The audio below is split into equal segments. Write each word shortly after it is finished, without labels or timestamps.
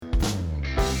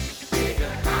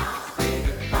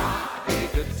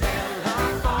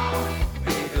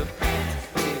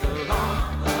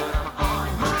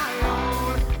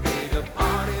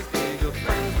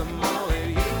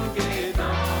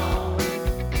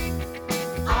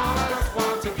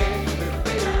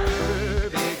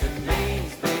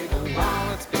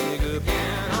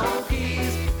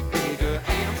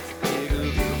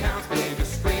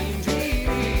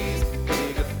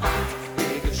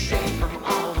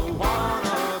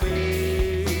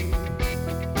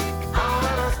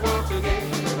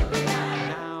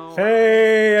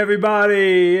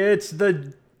everybody. It's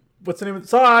what's the name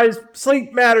of it?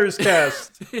 Sleep Matters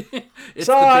cast. It's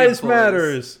Size the big boys.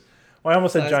 Matters. Well, I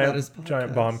almost said Size Matters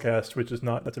Giant podcast. Bombcast, which is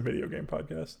not. That's a video game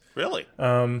podcast. Really?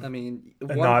 I mean, And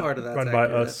one not part of that's run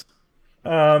accurate. by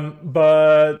us.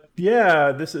 But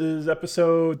yeah, this is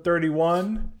episode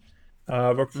 31.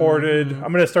 Recorded.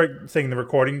 I'm gonna start saying the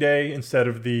recording day instead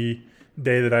of the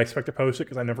day that I expect to post it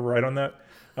because I never write on that.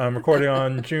 Recording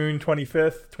on June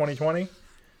 25th, 2020.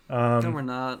 No, we're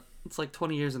not. It's like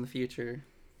 20 years in the future.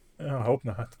 Oh, I hope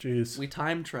not. Jeez. We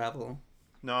time travel.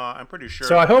 No, I'm pretty sure.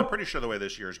 So I'm pretty sure the way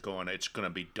this year's going, it's going to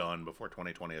be done before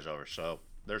 2020 is over. So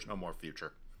there's no more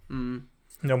future.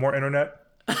 No more internet.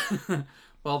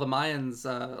 Well, the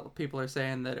Mayans, people are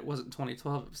saying that it wasn't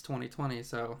 2012, it was 2020,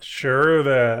 so... Sure,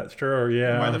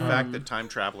 yeah. By the fact that time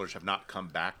travelers have not come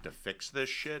back to fix this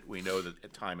shit, we know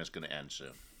that time is going to end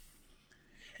soon.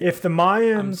 If the I'm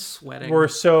Mayans sweating. were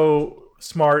so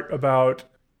smart about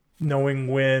knowing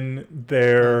when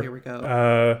their here we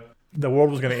go. the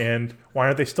world was going to end, why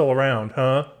aren't they still around,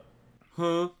 huh?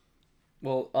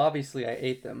 Well, obviously I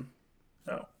ate them.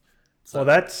 No. Well,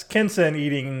 that's Kensen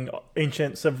eating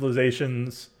ancient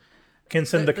civilizations.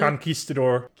 Kensen the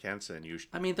Conquistador. Kensen, you should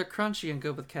I mean, they're crunchy and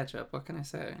good with ketchup. What can I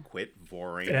say? quit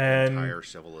voring And- entire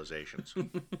civilizations.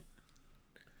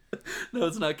 No,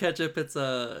 it's not ketchup. It's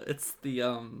the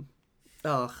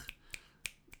ugh.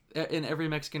 In every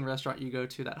Mexican restaurant you go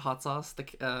to, that hot sauce, I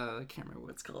can't remember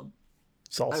what it's called. I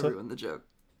Salsa. ruined the joke.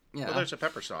 Yeah. Well, there's a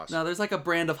pepper sauce. No, there's like a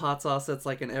brand of hot sauce that's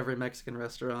like in every Mexican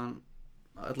restaurant,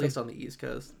 at least on the East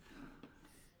Coast.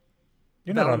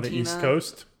 You're not on the East Valentina.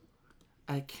 Coast.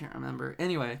 I can't remember.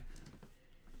 Anyway,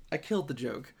 I killed the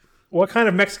joke. What kind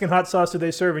of Mexican hot sauce do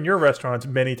they serve in your restaurants,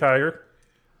 Benny Tiger?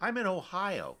 I'm in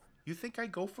Ohio. You think I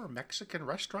go for Mexican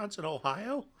restaurants in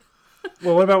Ohio?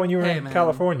 Well, what about when you were Hey, in man.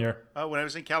 California? When I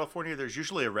was in California, there's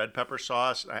usually a red pepper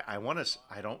sauce. I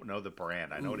don't know the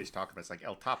brand. I know what he's talking about. It's like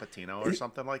El Tapatino or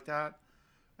something like that.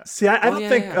 See, I don't yeah,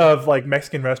 think yeah. of like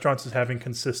Mexican restaurants as having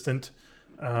consistent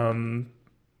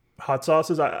hot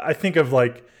sauces. I think of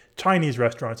like Chinese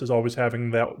restaurants as always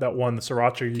having that one, the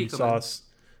sriracha Kikkoman. sauce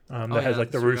that yeah, has like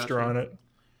the the rooster sriracha. on it.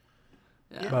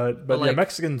 Yeah. But yeah, like-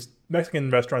 Mexican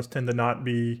restaurants tend to not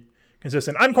be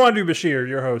consistent. I'm Kwandu Bashir,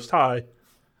 your host. Hi.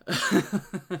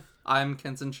 I'm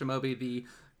Kensen Shimobi, the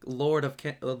Lord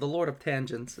of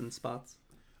Tangents and Spots.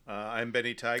 I'm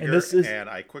Benny Tiger, And this is- and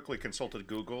I quickly consulted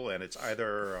Google, and it's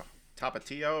either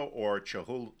Tapatio or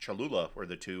Cholula were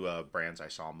the two brands I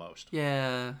saw most.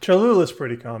 Yeah, Cholula's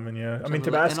pretty common, yeah. I mean,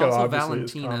 Cholula. Tabasco And also obviously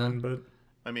is Valentina. common, but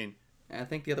I mean, I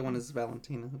think the other one is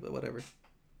Valentina, but whatever.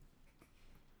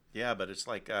 yeah, but it's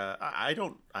like I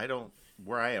don't.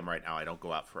 Where I am right now, I don't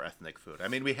go out for ethnic food. I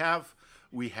mean, we have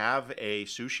a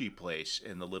sushi place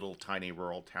in the little tiny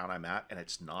rural town I'm at, and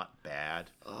it's not bad.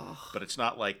 But it's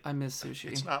not like I miss sushi.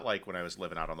 it's not like when I was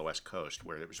living out on the West Coast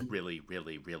where it was really,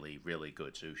 really, really, really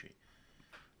good sushi.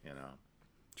 You know.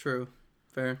 True,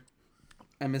 fair.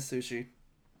 I miss sushi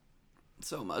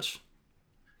so much.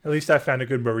 at least I found a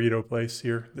good burrito place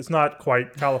here. It's not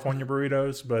quite California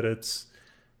burritos, but it's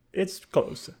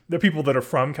close. There are people that are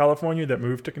from California that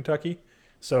moved to Kentucky,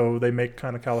 so they make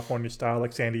kind of California style,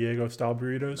 like San Diego style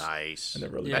burritos. Nice. And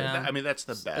they're really Yeah. I mean, that's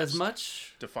the best. As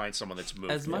much to find someone that's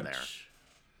moved as in much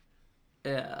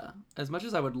there. yeah, as much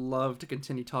as I would love to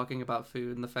continue talking about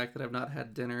food, and the fact that I've not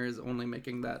had dinner is only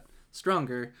making that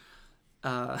stronger,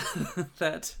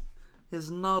 that is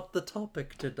not the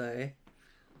topic today.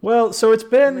 Well, so it's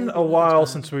been Maybe a while another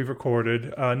time. since we've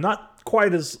recorded. Not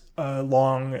quite as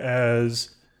long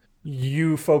as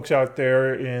you folks out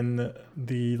there in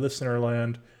the listener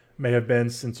land may have been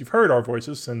since you've heard our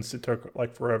voices, since it took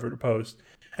like forever to post.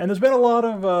 And there's been a lot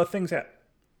of things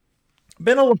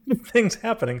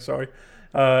happening. Sorry,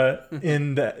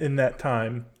 in that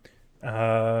time,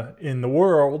 in the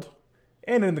world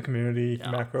and in the community,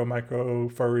 macro, micro,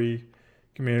 furry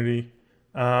community.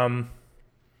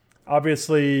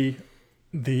 Obviously,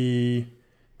 the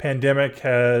pandemic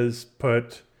has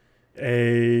put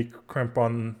a crimp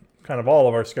on kind of all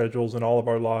of our schedules and all of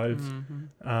our lives.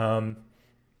 And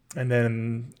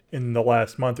then in the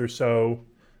last month or so,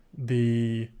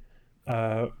 the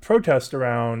protest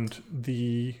around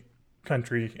the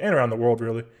country and around the world,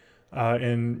 really,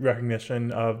 in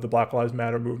recognition of the Black Lives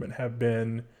Matter movement have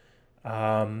been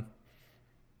a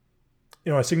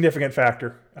significant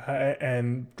factor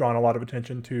and drawn a lot of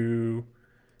attention to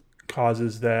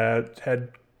causes that had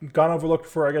gone overlooked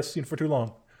for, I guess, for too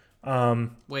long.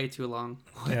 Way too long.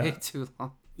 Yeah. Way too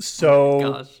long. So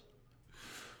Gosh.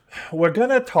 we're going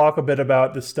to talk a bit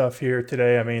about this stuff here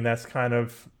today. I mean, that's kind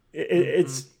of,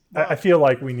 it's, I feel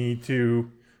like we need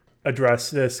to address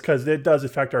this because it does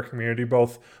affect our community,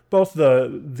 both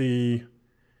the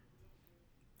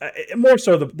more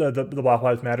so the Black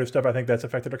Lives Matter stuff. I think that's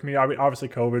affected our community. I mean, obviously,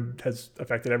 COVID has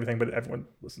affected everything, but everyone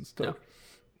listens to,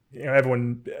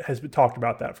 everyone has talked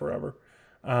about that forever.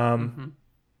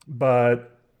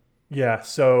 But yeah,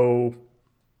 so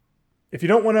if you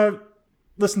don't want to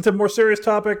listen to a more serious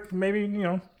topic, maybe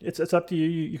it's up to you.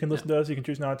 You can listen to us. You can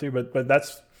choose not to, but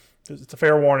it's a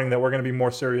fair warning that we're going to be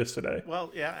more serious today.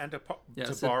 Well, yeah, and to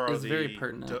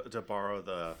borrow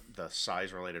the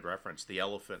size related reference, the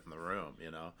elephant in the room.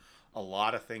 A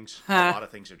lot of things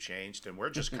have changed, and we're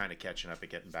just kind of catching up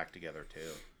and getting back together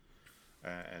too.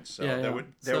 And so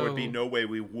there would be no way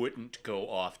we wouldn't go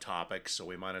off topic, so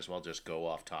we might as well just go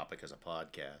off topic as a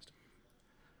podcast.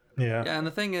 Yeah, and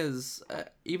the thing is,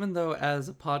 even though as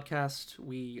a podcast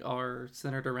we are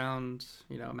centered around,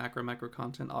 micro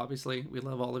content, obviously, we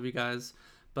love all of you guys,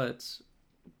 but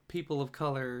people of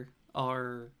color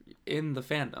are in the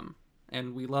fandom,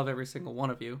 and we love every single one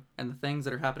of you, and the things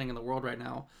that are happening in the world right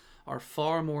now are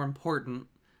far more important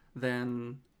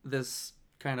than this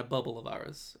kind of bubble of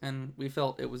ours, and we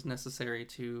felt it was necessary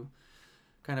to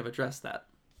kind of address that.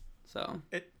 So,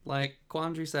 like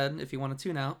Quandary said, if you want to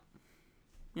tune out,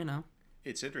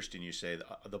 It's interesting you say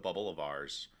the bubble of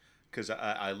ours, because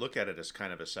I look at it as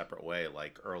kind of a separate way.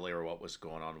 Like earlier, what was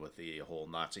going on with the whole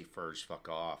Nazi furs fuck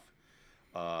off.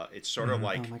 It's sort of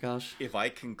like, oh my gosh, if I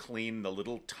can clean the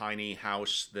little tiny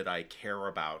house that I care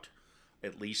about,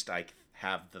 at least I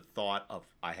have the thought of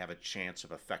I have a chance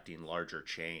of affecting larger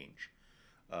change.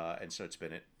 And so it's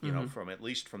been, from at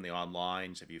least from the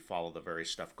onlines, if you follow the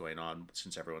various stuff going on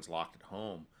since everyone's locked at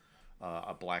home,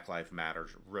 a Black Lives Matter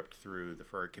ripped through the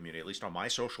furry community, at least on my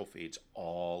social feeds,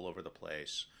 all over the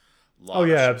place.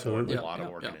 Absolutely. A lot of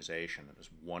organization. It was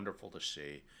wonderful to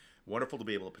see. Wonderful to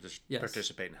be able to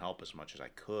participate and help as much as I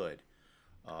could.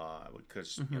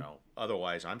 Because,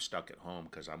 otherwise I'm stuck at home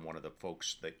because I'm one of the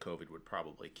folks that COVID would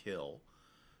probably kill.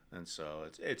 And so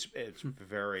it's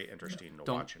very interesting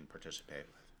to watch and participate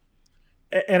with.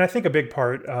 And I think a big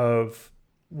part of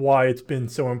why it's been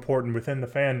so important within the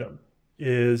fandom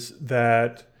is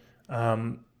that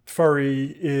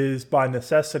furry is by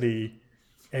necessity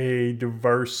a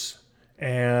diverse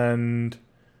and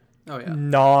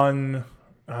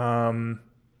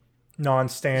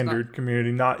non-standard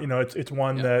community. It's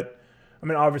one that,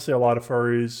 obviously a lot of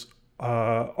furries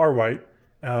are white,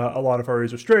 a lot of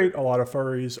furries are straight, a lot of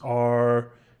furries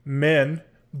are men,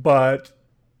 but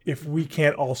if we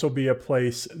can't also be a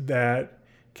place that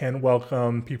can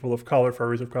welcome people of color,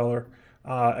 furries of color,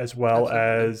 as well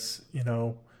as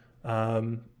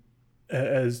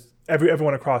as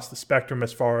everyone across the spectrum,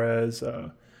 as far as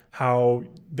how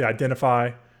they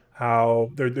identify, how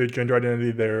their gender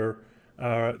identity, their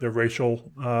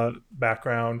racial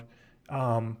background.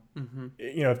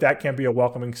 If that can't be a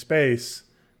welcoming space,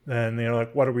 then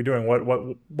what are we doing?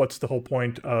 What's the whole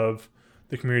point of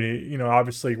the community?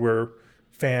 Obviously we're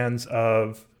fans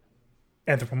of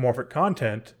anthropomorphic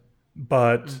content,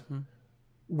 but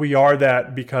we are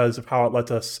that because of how it lets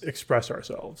us express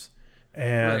ourselves.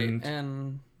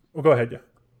 And well, go ahead. Yeah.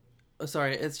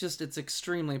 Sorry. It's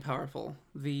extremely powerful.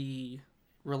 The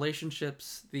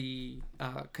relationships, the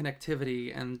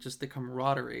connectivity, and just the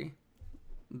camaraderie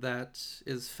that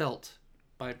is felt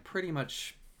by pretty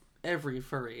much every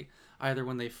furry, either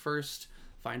when they first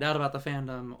find out about the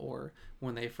fandom or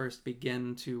when they first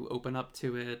begin to open up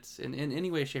to it in any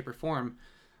way, shape, or form.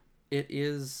 It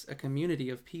is a community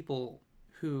of people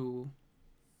who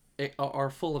are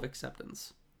full of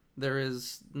acceptance. There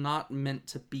is not meant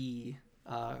to be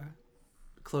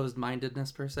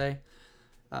closed-mindedness per se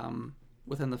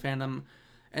within the fandom,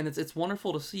 and it's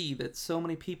wonderful to see that so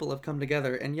many people have come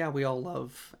together. And yeah, we all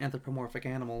love anthropomorphic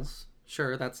animals.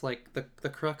 Sure, that's like the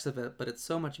crux of it, but it's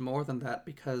so much more than that,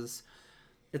 because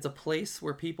it's a place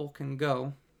where people can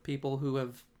go, people who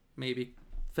have maybe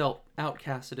felt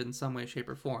outcasted in some way, shape,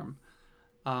 or form.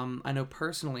 I know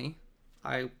personally,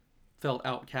 I felt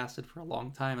outcasted for a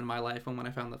long time in my life, and when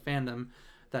I found the fandom,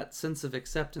 that sense of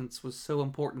acceptance was so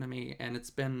important to me, and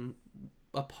it's been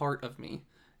a part of me.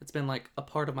 It's been like a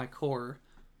part of my core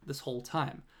this whole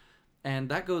time. And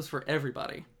that goes for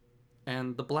everybody.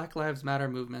 And the Black Lives Matter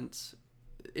movement,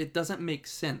 it doesn't make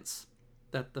sense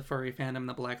that the furry fandom and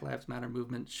the Black Lives Matter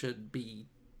movement should be,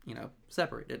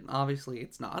 separated. Obviously,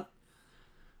 it's not.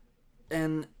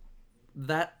 And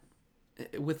that,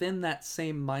 within that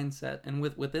same mindset and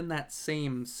within that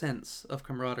same sense of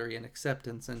camaraderie and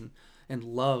acceptance and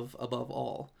love above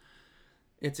all,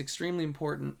 it's extremely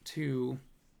important to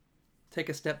take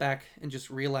a step back and just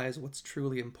realize what's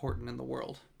truly important in the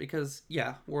world. Because,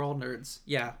 yeah, we're all nerds.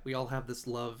 Yeah, we all have this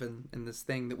love and this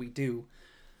thing that we do.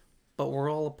 But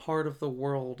we're all a part of the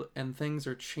world, and things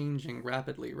are changing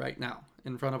rapidly right now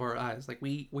in front of our eyes. Like,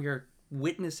 we are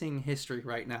witnessing history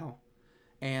right now,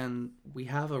 and we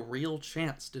have a real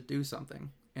chance to do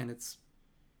something. And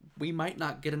we might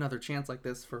not get another chance like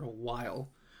this for a while.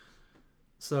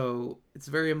 So it's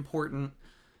very important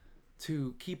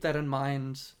to keep that in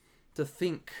mind, to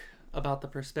think about the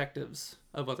perspectives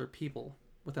of other people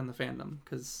within the fandom,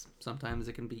 because sometimes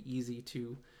it can be easy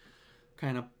to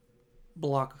kind of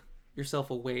block yourself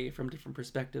away from different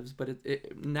perspectives. But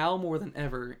now more than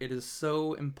ever, it is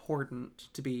so important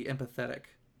to be empathetic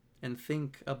and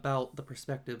think about the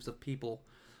perspectives of people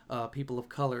of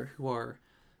color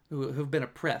who've been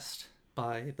oppressed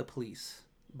by the police,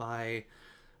 by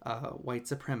white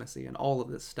supremacy, and all of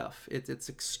this stuff. It's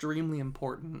extremely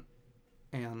important,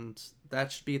 and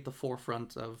that should be at the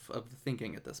forefront of the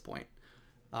thinking at this point.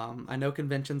 I know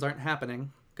conventions aren't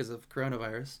happening because of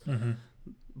coronavirus,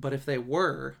 but if they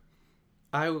were,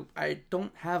 I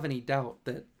don't have any doubt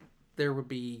that there would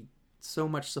be so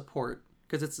much support,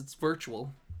 because it's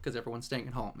virtual, because everyone's staying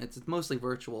at home. It's mostly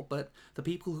virtual, but the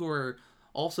people who are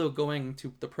also going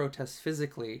to the protests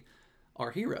physically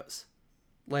are heroes.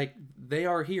 Like, they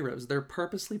are heroes. They're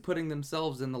purposely putting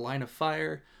themselves in the line of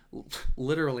fire,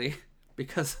 literally,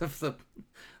 because of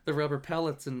the rubber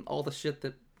pellets and all the shit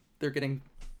that they're getting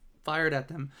fired at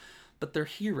them. But they're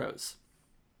heroes.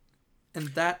 And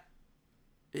that,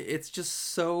 it's just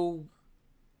so,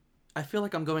 I feel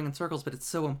like I'm going in circles, but it's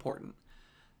so important.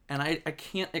 And I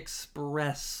can't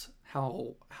express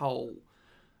how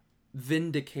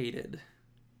vindicated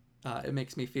it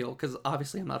makes me feel, because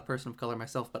obviously I'm not a person of color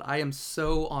myself, but I am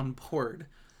so on board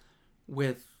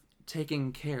with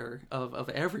taking care of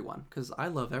everyone, because I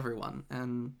love everyone,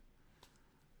 and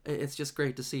it's just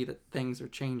great to see that things are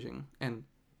changing, and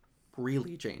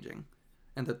really changing,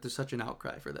 and that there's such an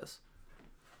outcry for this.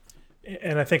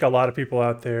 And I think a lot of people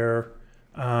out there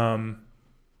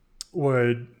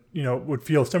would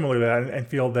feel similar to that, and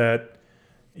feel that,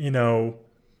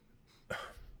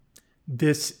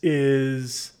 this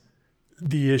is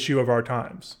the issue of our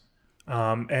times.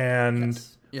 And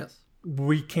yes,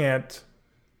 we can't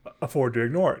afford to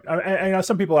ignore it. I know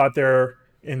some people out there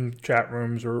in chat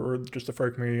rooms or just the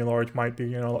furry community at large might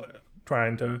be,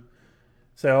 trying to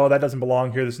say, oh, that doesn't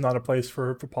belong here. This is not a place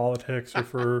for politics or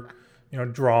for,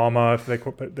 drama, if they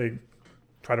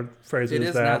try to phrase it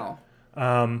as that.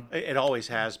 Now. It always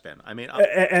has been. I mean,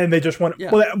 and they just want,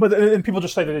 and people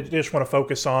just say that they just want to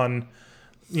focus on,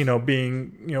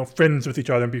 being, friends with each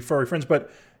other and be furry friends.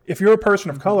 But if you're a person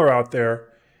of color out there,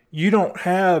 you don't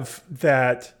have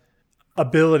that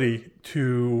ability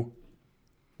to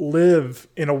live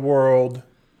in a world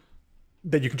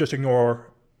that you can just ignore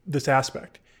this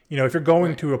aspect. If you're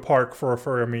going to a park for a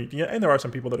furry meet, and there are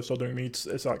some people that are still doing meets,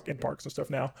 it's like in parks and stuff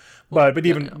now, but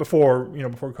even before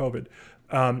COVID,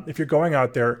 if you're going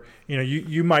out there,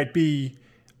 you might be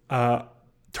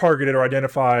targeted or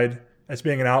identified as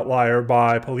being an outlier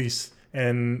by police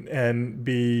and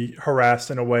be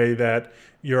harassed in a way that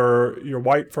your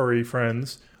white furry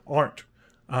friends aren't.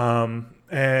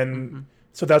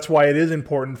 So that's why it is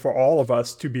important for all of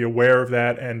us to be aware of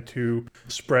that and to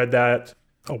spread that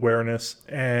awareness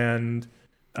and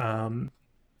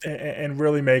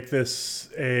really make this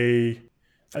a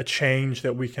change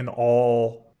that we can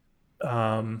all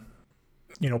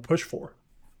push for.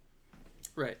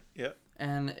 Right. Yeah.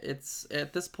 And it's,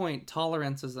 at this point,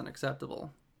 tolerance is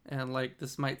unacceptable. And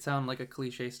this might sound like a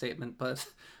cliche statement, but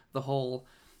the whole,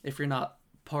 if you're not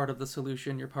part of the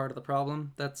solution, you're part of the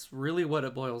problem, that's really what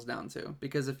it boils down to.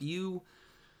 Because if you,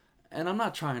 and I'm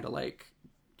not trying to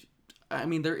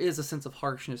there is a sense of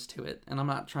harshness to it, and I'm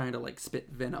not trying to spit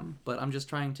venom, but I'm just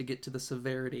trying to get to the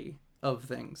severity of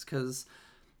things, because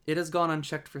it has gone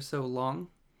unchecked for so long,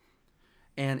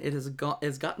 and it's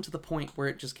gotten to the point where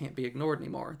it just can't be ignored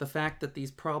anymore. The fact that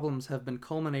these problems have been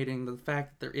culminating, the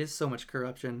fact that there is so much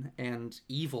corruption and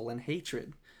evil and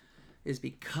hatred, is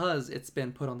because it's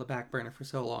been put on the back burner for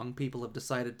so long. People have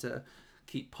decided to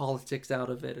keep politics out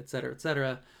of it, etc.,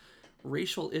 etc.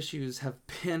 Racial issues have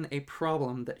been a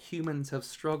problem that humans have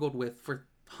struggled with for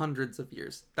hundreds of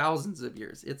years, thousands of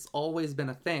years. It's always been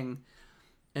a thing,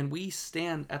 and we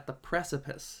stand at the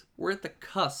precipice. We're at the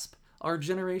cusp. Our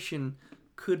generation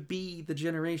could be the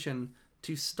generation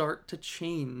to start to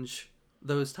change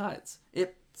those tides.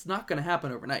 It's not going to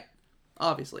happen overnight.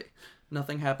 Obviously,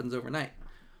 nothing happens overnight.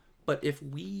 But if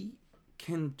we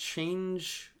can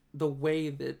change the way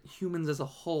that humans as a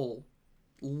whole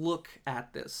look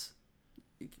at this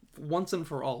once and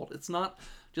for all, it's not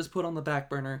just put on the back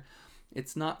burner.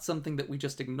 It's not something that we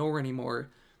just ignore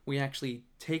anymore. We actually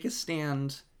take a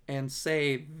stand and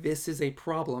say, this is a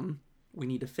problem, we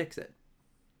need to fix it.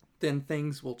 Then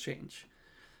things will change.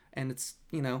 And it's,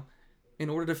 in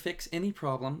order to fix any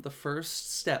problem, the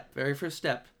very first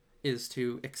step, is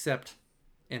to accept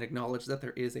and acknowledge that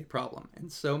there is a problem.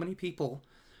 And so many people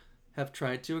have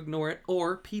tried to ignore it,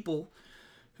 or people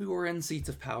who are in seats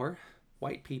of power,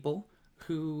 white people,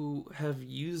 who have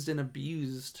used and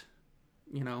abused,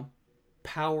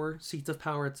 power, seats of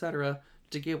power, etc.,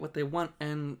 to get what they want,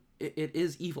 and it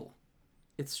is evil.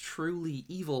 It's truly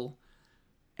evil,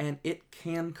 and it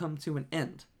can come to an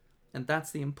end. And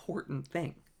that's the important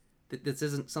thing. That this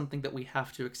isn't something that we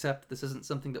have to accept. This isn't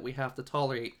something that we have to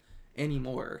tolerate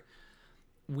anymore.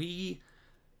 We,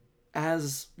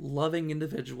 as loving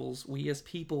individuals, we as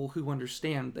people who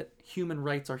understand that human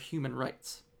rights are human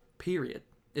rights, period.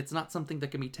 It's not something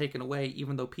that can be taken away,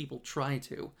 even though people try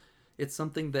to. It's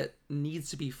something that needs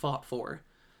to be fought for.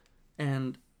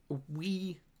 And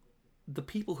we, the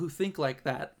people who think like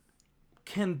that,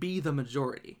 can be the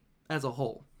majority as a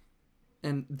whole.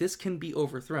 And this can be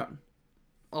overthrown.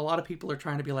 A lot of people are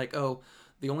trying to be like, oh,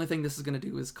 the only thing this is going to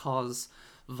do is cause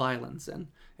violence,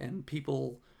 and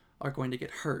people are going to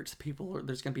get hurt.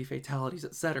 There's going to be fatalities,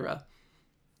 etc.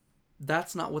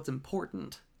 That's not what's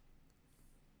important.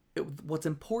 What's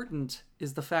important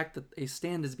is the fact that a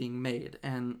stand is being made,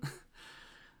 and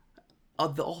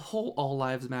the whole all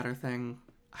lives matter thing,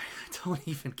 don't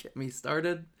even get me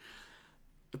started.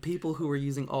 The people who are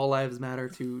using all lives matter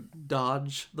to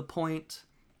dodge the point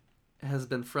has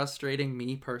been frustrating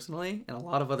me personally and a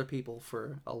lot of other people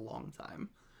for a long time.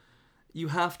 You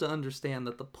have to understand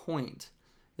that the point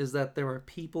is that there are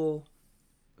people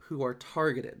who are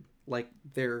targeted, like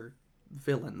they're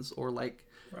villains, or like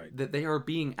that they are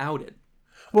being outed.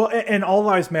 Well, and all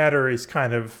lives matter is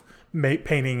kind of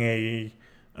painting a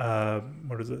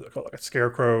what is it called, like a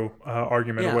scarecrow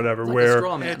argument or whatever, like where a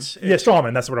straw man. Straw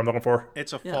man, that's what I'm looking for.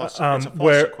 It's a false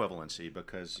equivalency,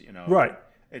 because right.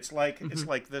 It's like it's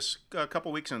like this. A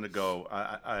couple weeks ago,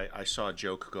 I saw a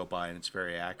joke go by, and it's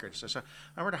very accurate. So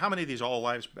I wonder how many of these All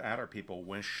Lives Matter people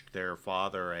wished their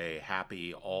father a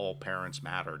happy All Parents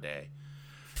Matter Day.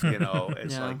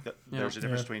 It's like there's a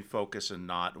difference between focus and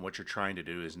not, and what you're trying to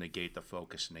do is negate the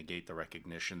focus, negate the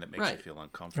recognition that makes you feel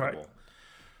uncomfortable. Right.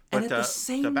 But and at the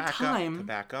same time, to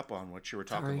back up on what you were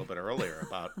talking a little bit earlier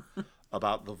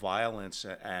about the violence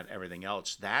and everything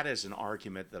else, that is an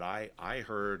argument that I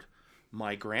heard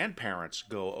my grandparents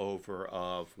go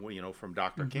over from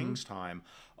Dr. King's time,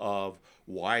 of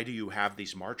why do you have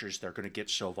these marchers? They're going to get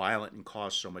so violent and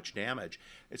cause so much damage.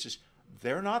 It's just,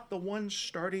 they're not the ones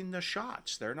starting the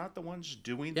shots. They're not the ones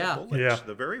doing the bullets. Yeah.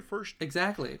 The very first...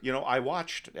 Exactly. I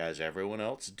watched, as everyone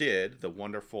else did, the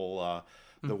wonderful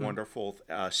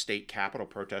state capitol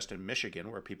protest in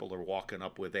Michigan, where people are walking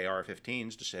up with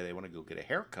AR-15s to say they want to go get a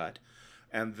haircut.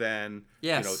 And then,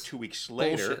 2 weeks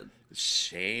later,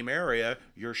 same area,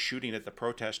 you're shooting at the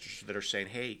protesters that are saying,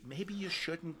 hey, maybe you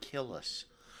shouldn't kill us.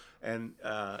 And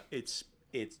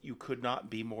you could not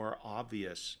be more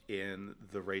obvious in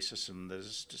the racism that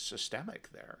is systemic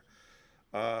there.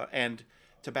 And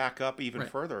to back up even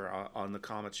further on the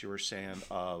comments you were saying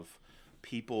of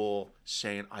people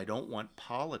saying, I don't want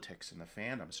politics in the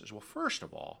fandom. It says, well, first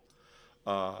of all,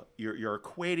 you're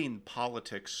equating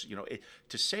politics,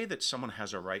 to say that someone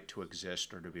has a right to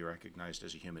exist or to be recognized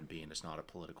as a human being is not a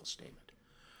political statement.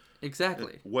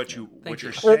 Exactly. What you're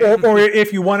saying, or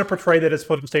if you want to portray that as a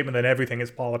political statement, then everything is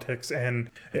politics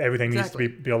and everything needs to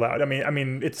be allowed. I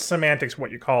mean, it's semantics what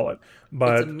you call it,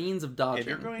 but it's a means of dodging. If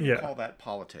you're going to call that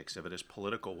politics, if it is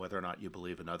political, whether or not you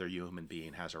believe another human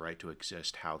being has a right to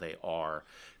exist how they are,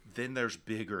 then there's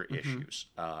bigger issues,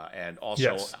 and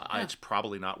also it's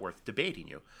probably not worth debating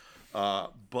you.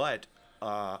 But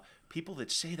people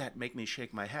that say that make me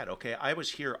shake my head. Okay, I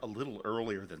was here a little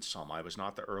earlier than some. I was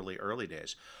not the early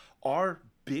days. Our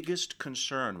biggest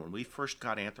concern when we first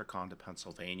got Anthrocon to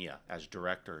Pennsylvania as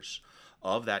directors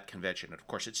of that convention, and of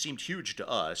course it seemed huge to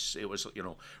us. It was,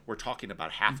 we're talking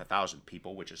about 1,000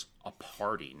 people, which is a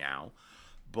party now.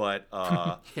 But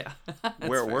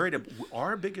we're worried.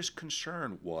 Our biggest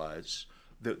concern was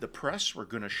the press were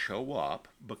going to show up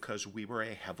because we were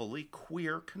a heavily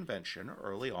queer convention.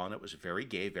 Early on, it was very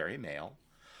gay, very male.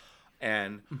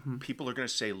 And people are going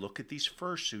to say, look at these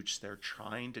fursuits. They're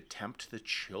trying to tempt the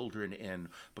children in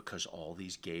because all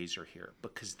these gays are here.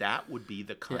 Because that would be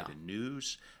the kind of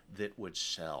news that would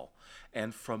sell.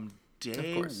 And from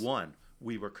day one,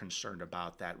 we were concerned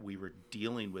about that. We were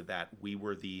dealing with that. We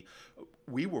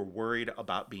were worried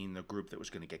about being the group that was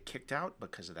going to get kicked out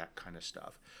because of that kind of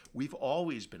stuff. We've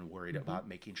always been worried about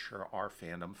making sure our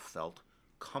fandom felt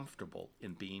comfortable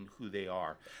in being who they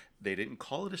are. They didn't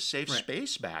call it a safe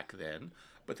space back then,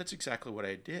 but that's exactly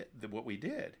what we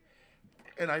did.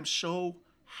 And I'm so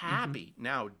happy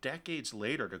now, decades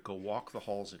later, to go walk the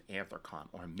halls at Anthrocon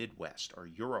or Midwest or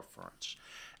Eurofronts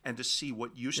and to see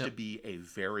what used to be a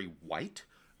very white,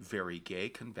 very gay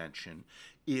convention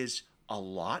is a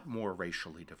lot more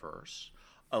racially diverse,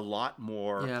 a lot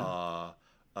more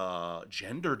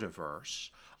gender diverse,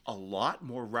 a lot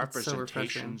more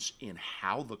representations in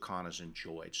how the con is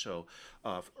enjoyed. So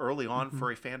early on,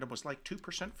 furry fandom was like 2%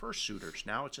 fursuiters.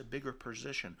 Now it's a bigger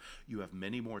position. You have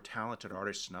many more talented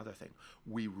artists and other things.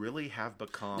 We really have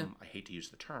become, I hate to use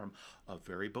the term, a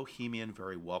very bohemian,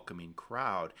 very welcoming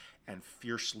crowd and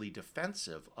fiercely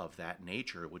defensive of that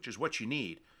nature, which is what you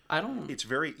need. It's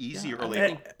very easy early on. I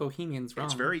think Bohemian's wrong.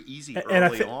 It's very easy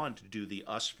early on to do the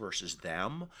us versus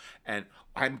them. And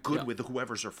I'm good with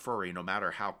whoever's a furry, no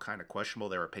matter how kind of questionable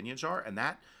their opinions are. And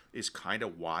that is kind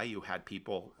of why you had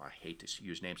people, I hate to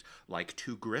use names, like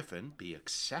Two Griffin be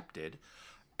accepted.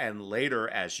 And later,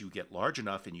 as you get large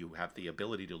enough and you have the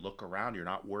ability to look around, you're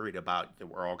not worried about that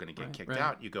we're all going to get kicked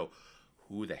out. You go,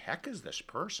 who the heck is this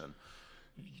person?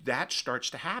 That starts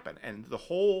to happen. And the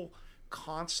whole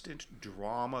constant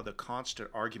drama, the constant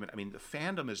argument. I mean, the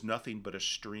fandom is nothing but a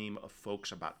stream of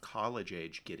folks about college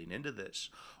age getting into this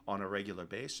on a regular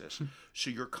basis. So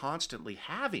you're constantly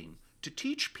having to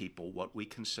teach people what we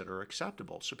consider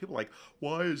acceptable. So people are like,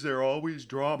 why is there always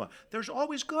drama? There's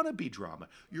always going to be drama.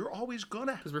 You're always going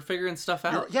to... Because we're figuring stuff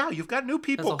out. You've got new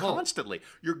people constantly.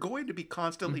 You're going to be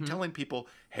constantly telling people,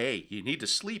 hey, you need to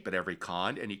sleep at every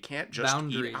con and you can't just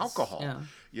eat alcohol.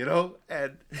 You know?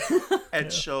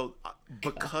 And so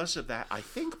because of that, I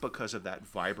think because of that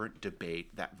vibrant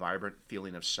debate, that vibrant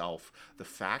feeling of self, the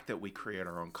fact that we create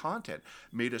our own content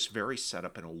made us very set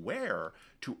up and aware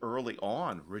to early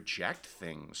on reject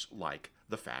things like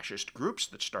the fascist groups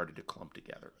that started to clump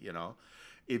together. You know,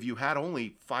 if you had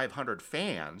only 500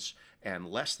 fans and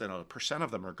less than 1%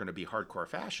 of them are going to be hardcore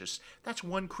fascists, that's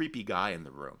one creepy guy in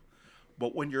the room.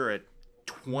 But when you're at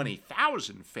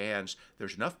 20,000 fans,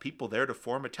 there's enough people there to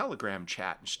form a Telegram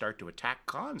chat and start to attack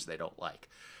cons they don't like.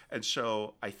 And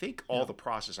so I think all the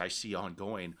process I see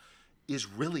ongoing is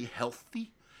really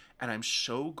healthy. And I'm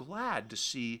so glad to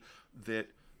see that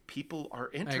people are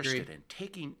interested in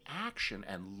taking action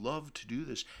and love to do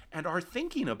this and are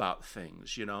thinking about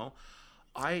things, you know.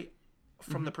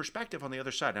 From the perspective on the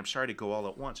other side, and I'm sorry to go all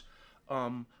at once,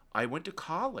 I went to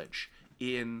college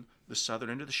in the southern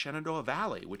end of the Shenandoah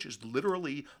Valley, which is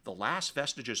literally the last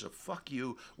vestiges of fuck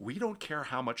you. We don't care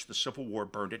how much the Civil War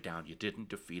burned it down. You didn't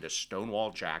defeat a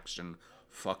Stonewall Jackson,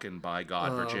 fucking by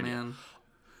God, Virginia. Man.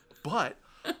 But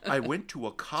I went to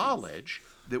a college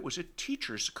that was a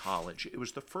teacher's college. It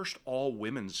was the first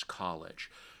all-women's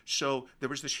college. So there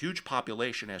was this huge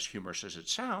population, as humorous as it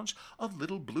sounds, of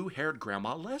little blue-haired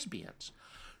grandma lesbians.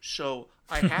 So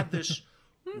I had this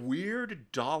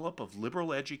weird dollop of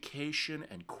liberal education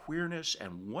and queerness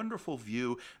and wonderful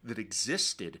view that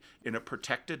existed in a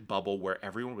protected bubble where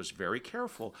everyone was very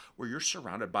careful, where you're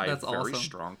surrounded by a very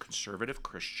strong conservative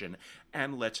Christian,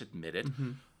 and let's admit it,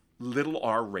 little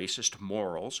r racist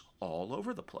morals all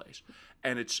over the place.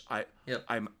 And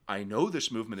I know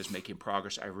this movement is making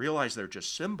progress. I realize they're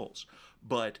just symbols,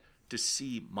 but to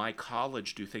see my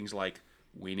college do things like,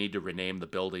 we need to rename the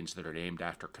buildings that are named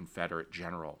after Confederate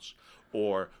generals,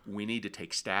 or we need to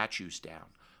take statues down.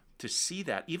 To see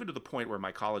that, even to the point where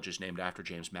my college is named after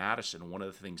James Madison, one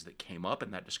of the things that came up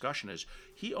in that discussion is,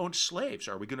 he owned slaves.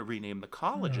 Are we going to rename the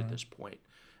college at this point?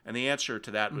 And the answer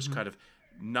to that was kind of,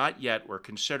 not yet, we're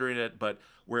considering it, but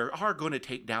we are going to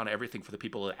take down everything for the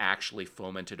people that actually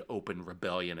fomented open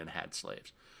rebellion and had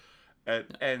slaves.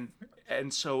 And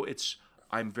so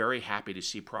I'm very happy to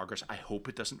see progress. I hope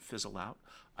it doesn't fizzle out.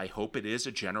 I hope it is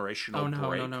a generational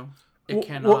break. No. It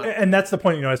cannot. Well, and that's the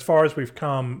point, you know, as far as we've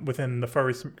come within the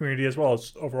furry community as well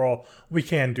as overall, we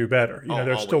can do better. You know,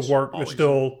 there's still work, there's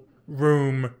still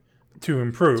room to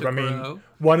improve. I mean,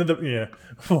 one of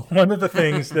the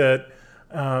things that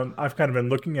I've kind of been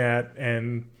looking at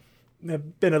and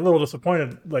have been a little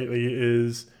disappointed lately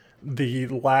is the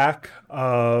lack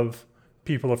of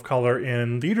people of color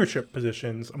in leadership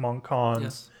positions among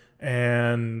cons.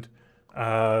 And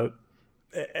well,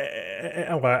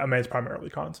 I mean, it's primarily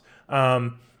cons.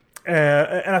 And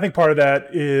I think part of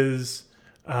that is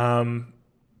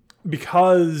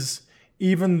because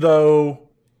even though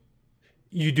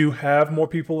you do have more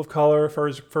people of color,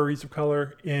 furries of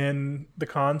color in the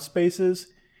con spaces,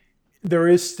 there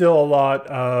is still a lot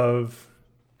of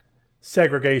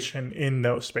segregation in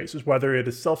those spaces, whether it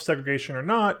is self-segregation or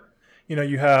not.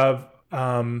 You have,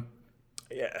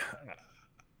 yeah,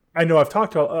 I know I've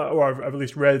talked to, or I've at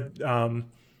least read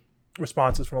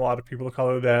responses from a lot of people of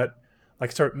color that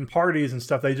like certain parties and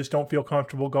stuff, they just don't feel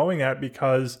comfortable going at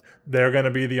because they're going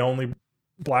to be the only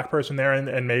black person there,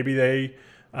 and maybe they,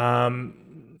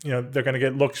 they're going to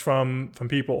get looks from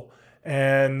people,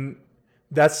 and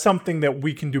that's something that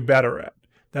we can do better at.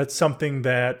 That's something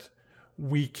that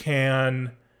we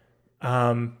can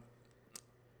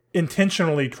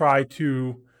intentionally try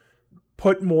to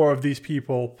put more of these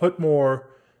people, put more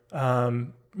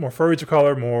furries of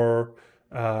color, more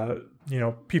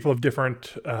people of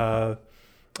different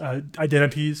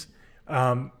identities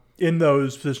in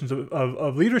those positions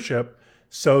of leadership,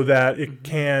 so that it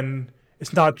can.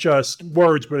 It's not just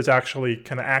words, but it's actually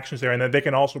kind of actions there, and then they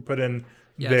can also put in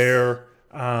their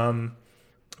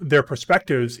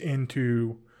perspectives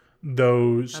into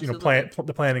those,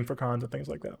 the planning for cons and things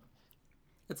like that.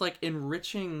 It's like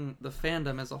enriching the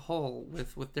fandom as a whole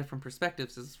with different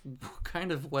perspectives is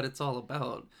kind of what it's all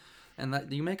about. And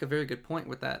that you make a very good point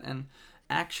with that. And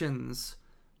actions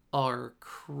are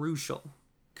crucial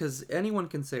because anyone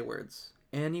can say words.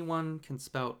 Anyone can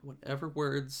spout whatever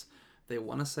words they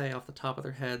want to say off the top of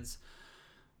their heads.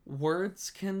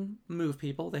 Words can move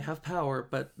people. They have power,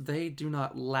 but they do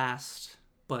not last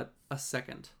but a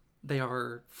second. They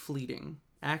are fleeting.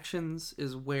 Actions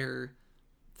is where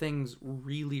things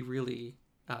really, really,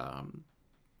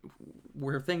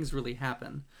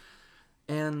 happen.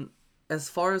 And as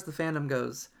far as the fandom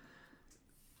goes,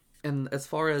 and as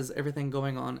far as everything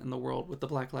going on in the world with the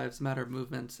Black Lives Matter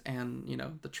movement and,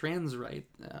 the trans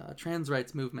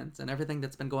rights movement and everything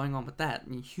that's been going on with that,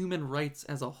 and human rights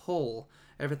as a whole,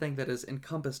 everything that is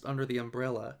encompassed under the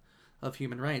umbrella of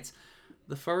human rights,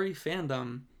 the furry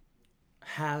fandom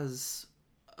has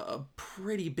a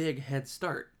pretty big head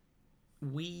start.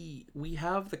 We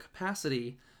have the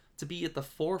capacity to be at the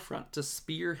forefront, to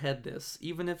spearhead this,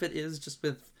 even if it is just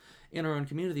in our own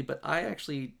community. But I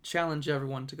actually challenge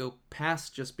everyone to go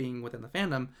past just being within the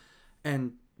fandom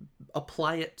and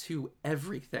apply it to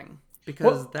everything,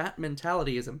 because that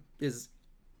mentality is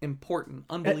important,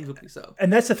 unbelievably so.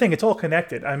 And that's the thing; it's all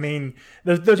connected. I mean,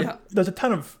 there's a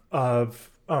ton of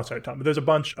oh, sorry, Tom, but there's a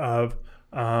bunch of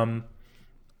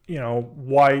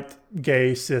white,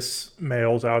 gay, cis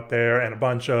males out there, and a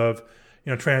bunch of,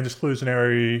 trans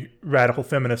exclusionary radical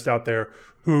feminists out there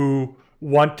who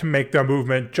want to make their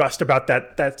movement just about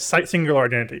that singular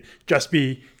identity, just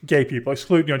be gay people,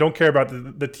 exclude, don't care about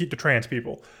the trans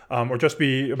people, or just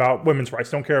be about women's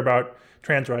rights, don't care about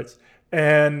trans rights.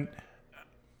 And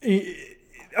I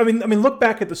mean, look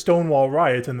back at the Stonewall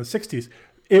riots in the '60s.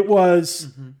 It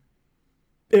was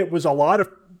a lot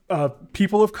of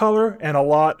people of color and a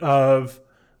lot of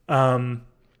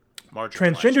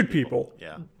transgendered people.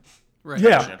 Yeah. Right.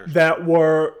 Yeah, that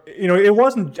were, it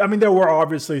wasn't, I mean, there were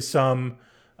obviously some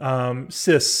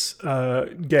cis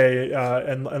gay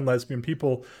and lesbian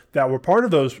people that were part of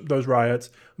those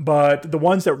riots, but the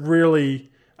ones that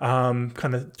really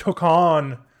kind of took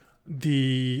on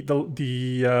the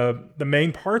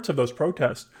main parts of those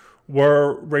protests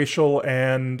were racial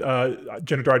and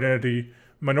gender identity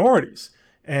minorities.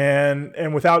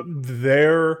 And without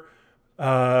their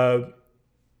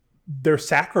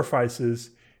sacrifices,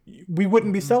 we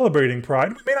wouldn't be celebrating Pride.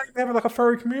 We may not even have like a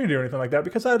furry community or anything like that,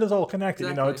 because that is all connected.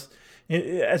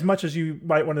 Exactly. As much as you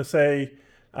might want to say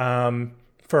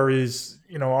furries,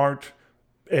 aren't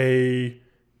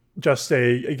just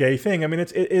a gay thing. I mean,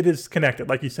 it is connected.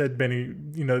 Like you said, Benny,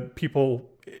 people,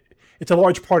 it's a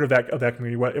large part of that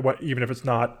community, even if it's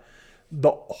not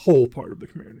the whole part of the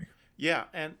community. Yeah,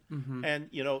 and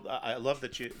I love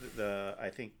that I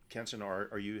think, Kenson,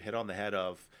 or you hit on the head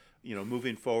of,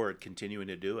 moving forward, continuing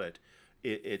to do it.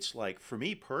 It's like, for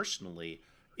me personally,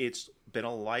 it's been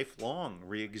a lifelong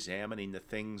re-examining the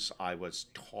things I was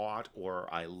taught or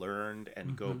I learned,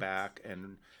 and go back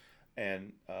and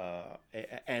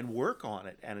work on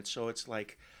it. And so it's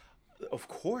like, of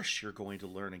course you're going to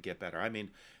learn and get better. I mean,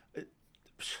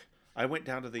 I went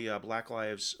down to the Black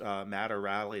Lives Matter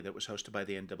rally that was hosted by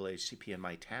the NAACP in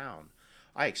my town.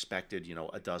 I expected,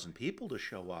 a dozen people to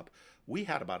show up. We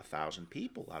had about 1,000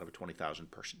 people out of a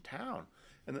 20,000 person town,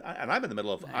 and I'm in the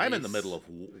middle of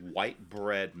white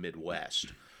bread Midwest,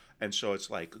 and so it's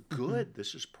like, good,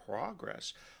 this is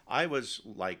progress. I was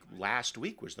like, last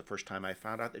week was the first time I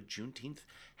found out that Juneteenth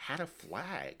had a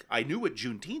flag. I knew what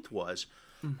Juneteenth was.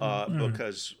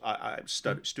 Because I'm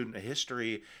student of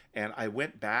history, and I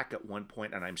went back at one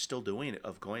point, and I'm still doing it,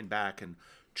 of going back and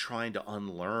trying to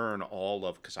unlearn all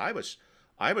of, because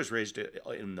I was raised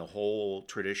in the whole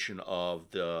tradition of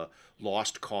the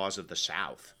lost cause of the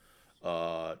South.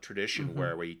 Tradition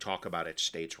where we talk about its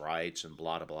states' rights and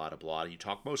blah, blah, blah, blah. You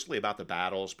talk mostly about the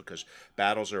battles because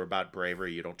battles are about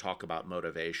bravery. You don't talk about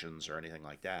motivations or anything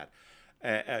like that.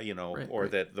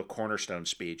 The Cornerstone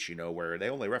speech, where they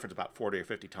only reference about 40 or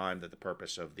 50 times that the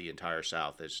purpose of the entire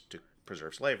South is to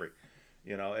preserve slavery.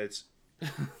 It's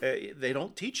they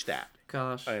don't teach that.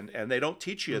 Gosh. And they don't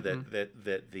teach you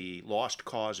that the lost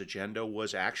cause agenda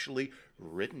was actually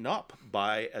written up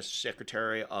by a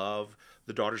secretary of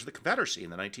the Daughters of the Confederacy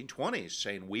in the 1920s,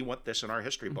 saying we want this in our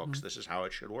history books. This is how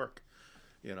it should work.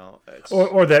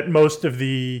 Or that most of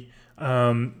the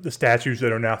statues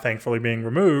that are now thankfully being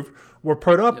removed were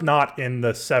put up not in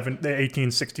the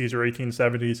 1860s or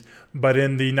 1870s, but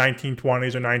in the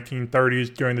 1920s or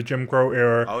 1930s during the Jim Crow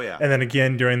era. Oh, yeah. And then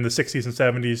again during the 60s and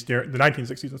 70s, during the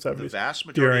 1960s and 70s, the vast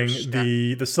majority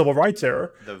during the Civil Rights era,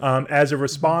 as a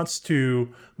response to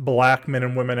black men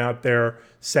and women out there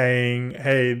saying,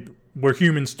 "Hey, we're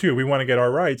humans too. We want to get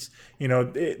our rights."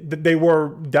 They were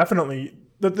definitely.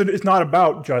 It's not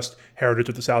about just heritage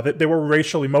of the South. They were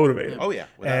racially motivated. Oh, yeah.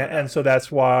 And so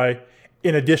that's why,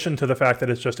 in addition to the fact that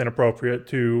it's just inappropriate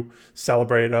to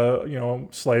celebrate,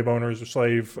 slave owners or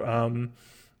slave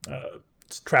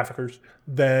traffickers,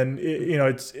 then,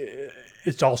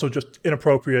 it's also just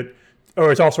inappropriate,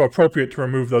 or it's also appropriate to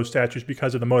remove those statues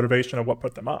because of the motivation of what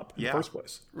put them up in the first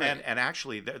place. Right. And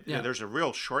actually, there's a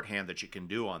real shorthand that you can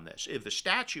do on this. If the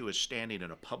statue is standing in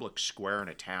a public square in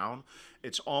a town,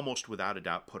 it's almost without a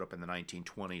doubt put up in the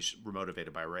 1920s,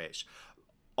 motivated by race.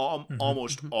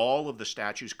 Almost all of the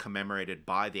statues commemorated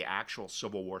by the actual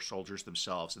Civil War soldiers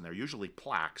themselves, and they're usually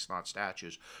plaques, not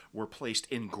statues, were placed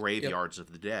in graveyards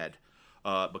of the dead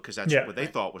because that's what they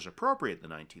thought was appropriate in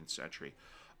the 19th century.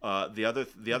 The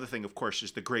other thing, of course,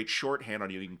 is the great shorthand on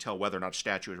you can tell whether or not a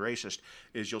statue is racist,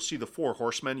 is you'll see the four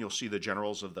horsemen, you'll see the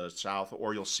generals of the South,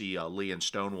 or you'll see Lee and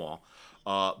Stonewall.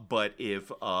 But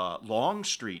if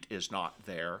Longstreet is not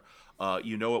there,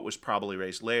 it was probably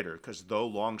raised later, because though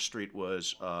Longstreet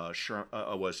was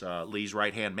Lee's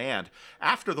right-hand man,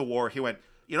 after the war he went,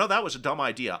 that was a dumb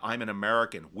idea. I'm an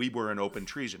American. We were in open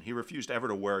treason. He refused ever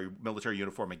to wear a military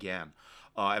uniform again.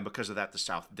 And because of that, the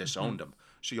South disowned him.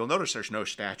 So you'll notice there's no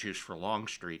statues for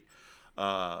Longstreet.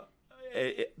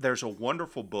 There's a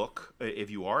wonderful book,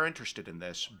 if you are interested in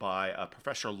this, by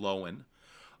Professor Lowen.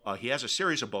 He has a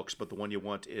series of books, but the one you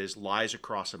want is Lies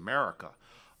Across America.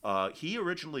 He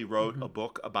originally wrote a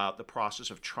book about the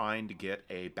process of trying to get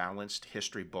a balanced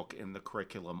history book in the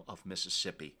curriculum of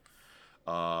Mississippi.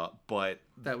 But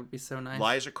that would be so nice.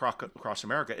 Lies Across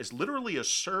America is literally a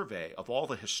survey of all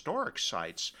the historic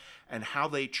sites and how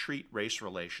they treat race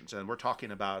relations. And we're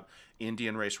talking about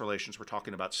Indian race relations. We're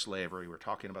talking about slavery. We're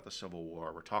talking about the Civil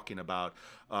War. We're talking about,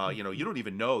 you don't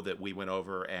even know that we went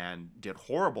over and did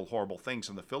horrible, horrible things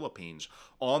in the Philippines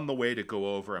on the way to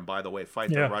go over and, by the way, fight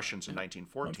the Russians in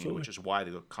 1914, Absolutely. Which is why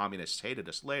the communists hated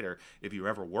us later, if you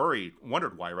ever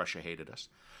wondered why Russia hated us.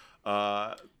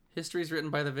 History's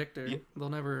written by the victor. They'll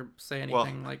never say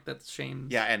anything like that's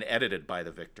shamed. Yeah, and edited by the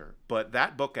victor. But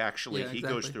that book actually, he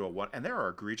goes through and there are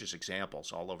egregious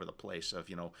examples all over the place of,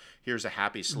 here's a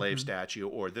happy slave statue,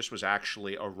 or this was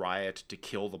actually a riot to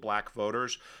kill the black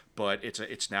voters, but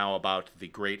it's now about the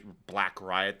great black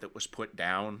riot that was put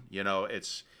down.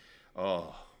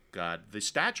 Oh God, the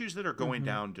statues that are going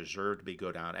down deserve to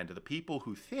go down. And to the people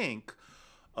who think,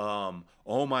 oh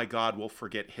my God, we'll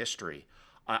forget history.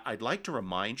 I'd like to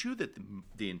remind you that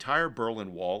the entire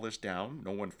Berlin Wall is down.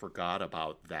 No one forgot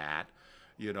about that.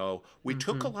 We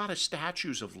took a lot of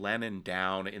statues of Lenin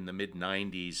down in the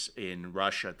mid-90s in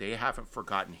Russia. They haven't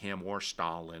forgotten him or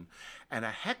Stalin. And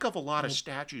a heck of a lot of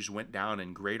statues went down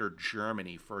in Greater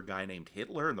Germany for a guy named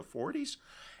Hitler in the 40s.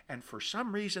 And for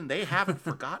some reason, they haven't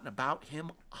forgotten about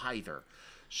him either.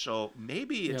 So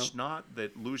maybe it's not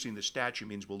that losing the statue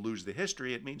means we'll lose the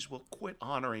history. It means we'll quit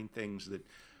honoring things that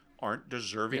aren't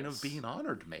deserving of being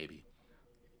honored, maybe.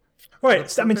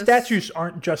 Right. I mean, statues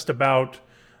aren't just about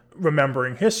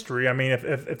remembering history. I mean,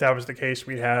 if that was the case,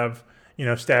 we'd have,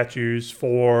 statues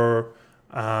for,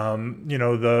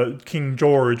 the King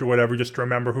George or whatever, just to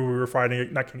remember who we were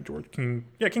fighting. Not King George. King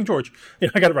George. Yeah,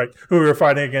 I got it right. Who we were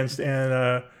fighting against in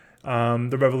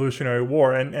the Revolutionary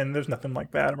War. And there's nothing like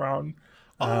that around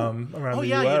around the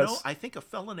U.S. I think a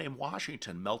fellow named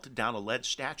Washington melted down a lead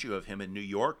statue of him in New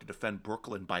York to defend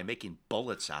Brooklyn by making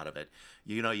bullets out of it.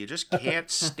 You just can't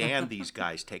stand these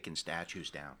guys taking statues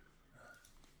down.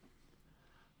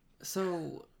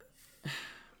 So,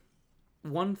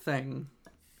 one thing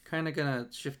kind of gonna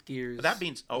shift gears. That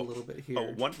means a little bit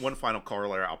here. One final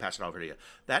corollary. I'll pass it over to you.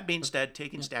 That being said,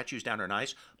 taking statues down are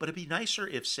nice, but it'd be nicer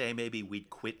if, say, maybe we'd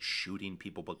quit shooting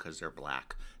people because they're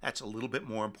black. That's a little bit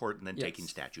more important than taking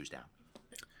statues down.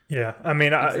 Yeah, I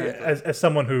mean, Exactly. as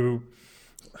someone who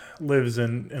lives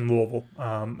in Louisville,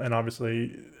 and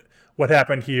obviously, what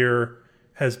happened here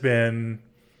has been,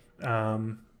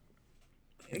 you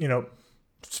know,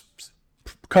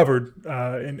 covered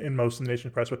in most of the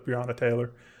nation's press with Breonna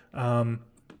Taylor. Tammy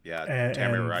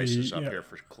and Rice is up here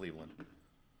for Cleveland.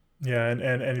 Yeah,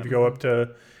 and if you go up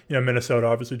to Minnesota,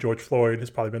 obviously George Floyd has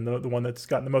probably been the one that's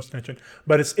gotten the most attention.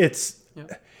 But it's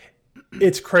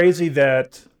crazy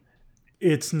that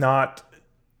it's not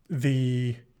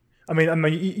the. I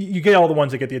mean, you get all the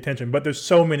ones that get the attention, but there's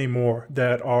so many more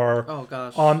that are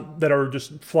that are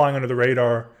just flying under the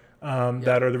radar.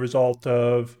 That are the result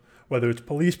of whether it's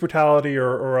police brutality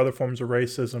or other forms of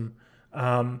racism.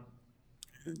 Ones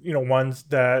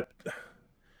that.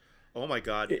 Oh my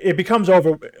God! It becomes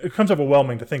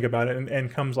overwhelming to think about it, and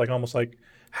comes almost like,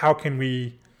 how can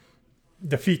we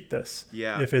defeat this?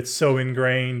 Yeah. If it's so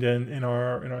ingrained in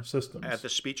our systems. At the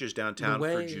speeches downtown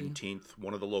for Juneteenth,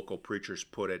 one of the local preachers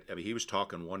put it. I mean, he was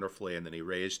talking wonderfully, and then he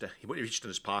reached in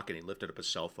his pocket, and he lifted up his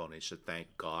cell phone, and he said, "Thank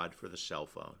God for the cell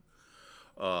phone."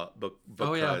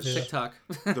 Because TikTok.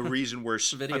 The reason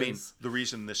the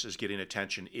reason this is getting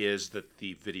attention is that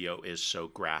the video is so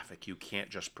graphic. You can't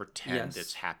just pretend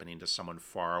it's happening to someone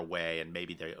far away, and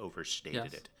maybe they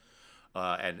overstated it.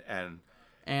 I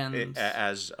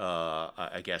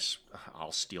guess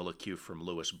I'll steal a cue from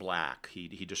Lewis Black.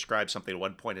 He described something at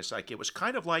one point. It's like, it was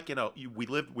kind of like,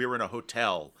 we were in a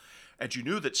hotel, and you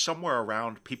knew that somewhere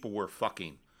around people were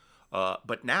fucking.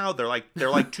 But now they're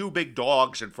like two big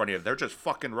dogs in front of you. They're just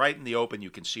fucking right in the open. You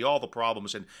can see all the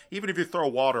problems, and even if you throw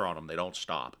water on them, they don't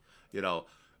stop. You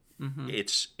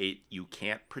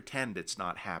can't pretend it's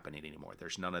not happening anymore.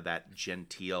 There's none of that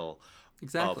genteel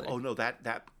exactly. Oh no,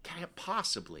 that can't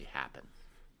possibly happen.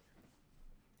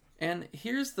 And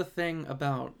here's the thing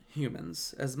about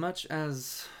humans. As much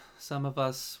as some of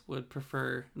us would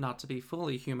prefer not to be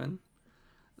fully human,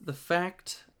 the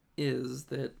fact is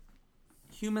that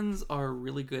humans are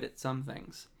really good at some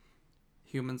things.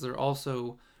 Humans are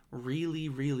also really,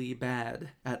 really bad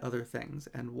at other things.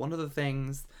 And one of the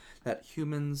things that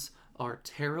humans are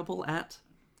terrible at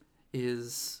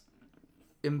is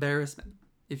embarrassment.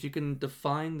 If you can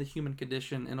define the human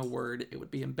condition in a word, it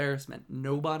would be embarrassment.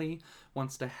 Nobody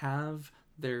wants to have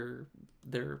their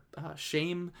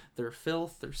shame, their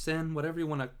filth, their sin, whatever you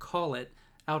want to call it,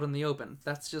 out in the open.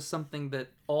 That's just something that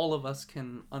all of us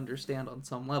can understand on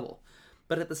some level.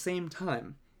 But at the same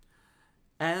time,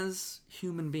 as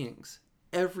human beings,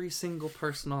 every single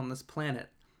person on this planet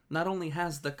not only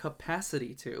has the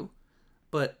capacity to,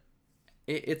 but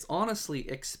it's honestly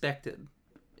expected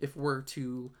if we're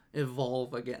to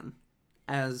evolve again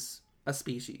as a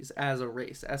species, as a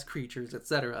race, as creatures,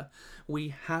 etc.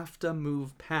 We have to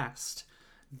move past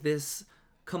this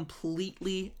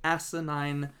completely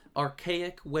asinine,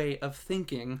 archaic way of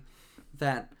thinking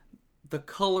that the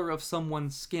color of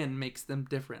someone's skin makes them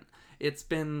different. It's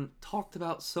been talked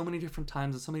about so many different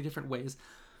times in so many different ways,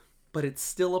 but it's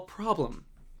still a problem.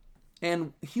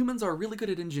 And humans are really good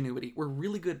at ingenuity. We're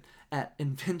really good at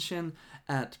invention,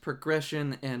 at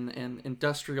progression, and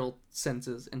industrial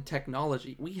senses and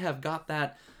technology. We have got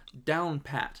that down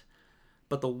pat.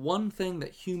 But the one thing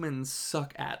that humans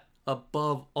suck at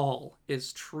above all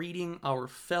is treating our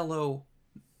fellow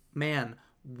man,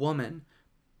 woman,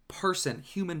 person,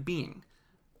 human being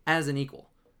as an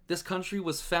equal. This country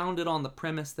was founded on the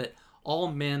premise that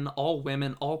all men, all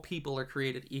women, all people are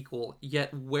created equal,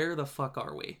 yet where the fuck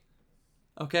are we?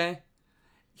 Okay?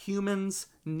 Humans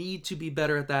need to be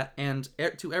better at that, and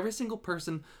to every single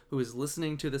person who is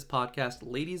listening to this podcast,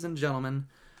 ladies and gentlemen,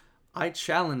 I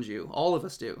challenge you, all of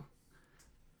us do,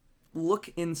 look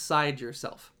inside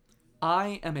yourself.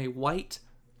 I am a white,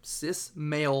 cis,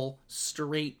 male,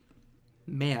 straight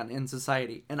man in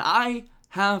society, and I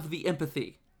have the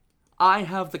empathy. I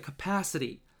have the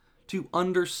capacity to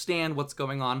understand what's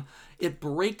going on. It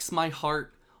breaks my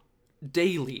heart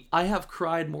daily. I have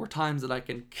cried more times than I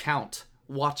can count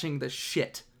watching the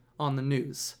shit on the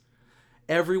news.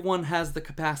 Everyone has the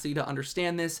capacity to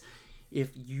understand this. If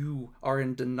you are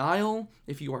in denial,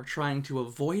 if you are trying to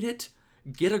avoid it,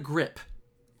 get a grip.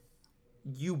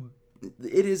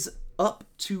 It is up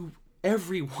to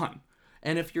everyone.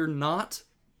 And if you're not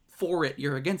for it,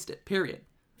 you're against it, period.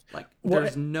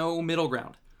 There's no middle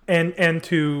ground. And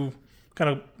to kind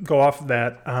of go off of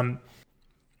that,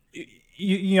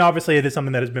 obviously it is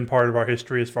something that has been part of our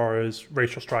history as far as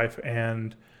racial strife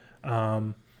and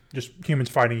just humans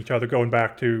fighting each other, going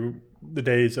back to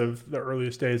the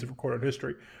earliest days of recorded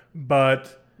history.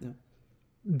 But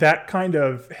that kind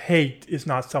of hate is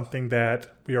not something that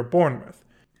we are born with.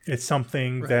 It's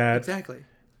something that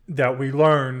we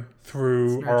learn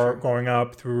through our growing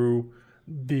up, through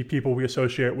the people we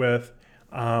associate with,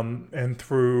 and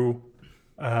through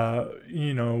a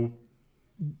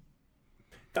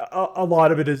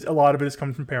lot of it is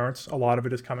coming from parents. A lot of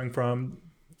it is coming from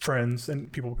friends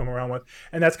and people we come around with,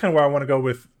 and that's kind of where I want to go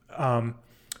with,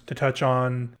 to touch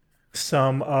on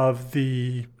some of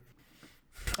the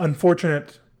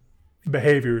unfortunate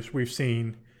behaviors we've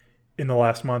seen in the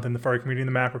last month in the furry community, in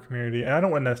the macro community. And I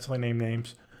don't want to necessarily name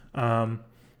names,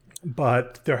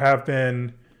 but there have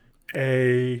been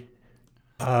a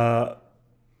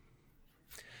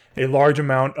large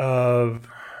amount of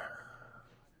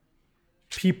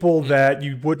people that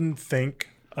you wouldn't think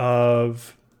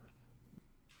of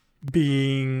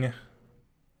being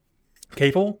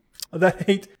capable of that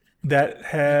hate, that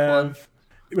have,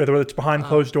 whether it's behind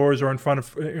closed doors or in front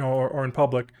of, or in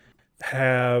public,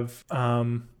 have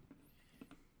been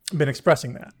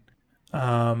expressing that.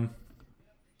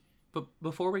 But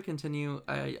before we continue,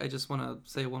 I just want to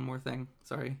say one more thing.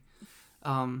 Sorry.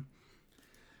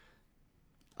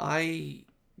 I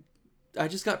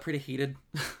just got pretty heated.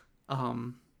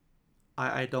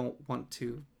 I don't want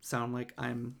to sound like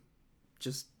I'm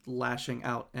just lashing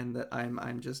out and that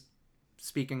I'm just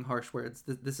speaking harsh words.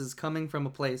 This is coming from a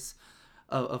place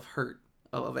of hurt,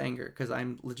 of anger, because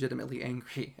I'm legitimately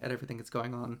angry at everything that's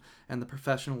going on, and the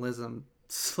professionalism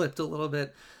slipped a little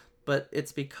bit, but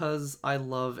it's because I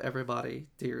love everybody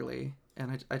dearly,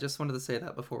 and I just wanted to say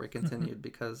that before we continued,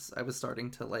 because I was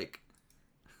starting to like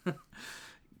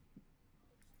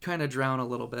kind of drown a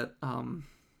little bit.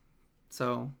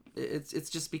 So it's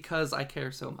just because I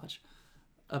care so much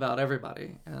about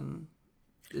everybody, and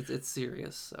it's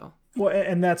serious. So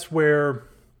and that's where,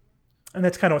 and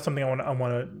that's kind of something I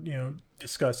want to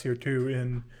discuss here too,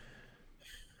 in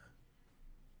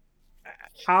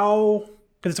how,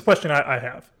 because it's a question I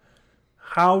have.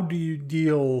 How do you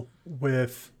deal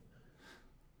with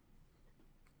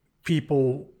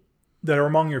people that are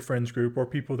among your friends group or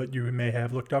people that you may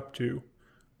have looked up to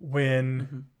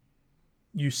when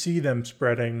you see them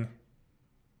spreading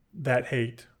that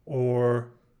hate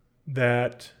or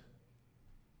that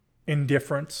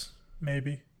indifference,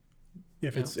 maybe,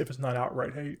 if it's not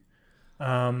outright hate?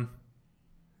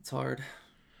 It's hard.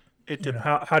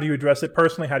 How do you address it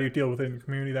personally? How do you deal with it in the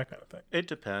community? That kind of thing. It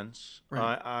depends.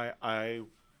 Right.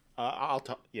 I'll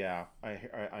talk. Yeah,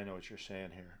 I know what you're saying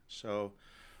here. So,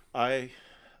 I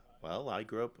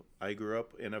grew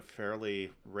up in a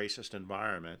fairly racist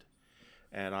environment,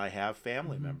 and I have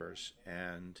family members,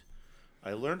 and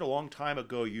I learned a long time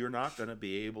ago you're not going to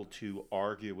be able to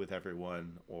argue with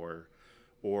everyone or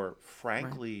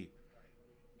frankly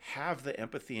have the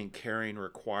empathy and caring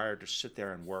required to sit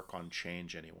there and work on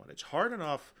change anyone. It's hard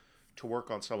enough to work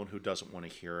on someone who doesn't want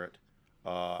to hear it.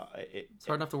 It's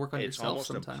hard enough to work on yourself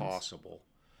sometimes. It's almost impossible.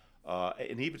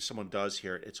 And even if someone does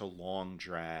hear it, it's a long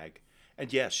drag.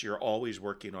 And yes, you're always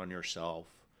working on yourself.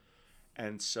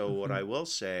 And so what I will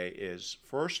say is,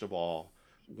 first of all,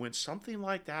 when something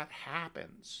like that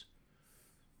happens,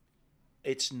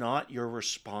 it's not your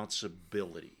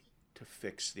responsibility to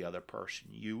fix the other person.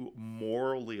 You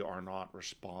morally are not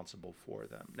responsible for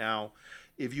them. Now,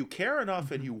 if you care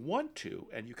enough and you want to,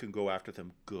 and you can go after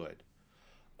them, good.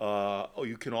 Or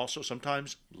you can also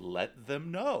sometimes let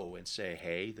them know and say,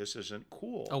 hey, this isn't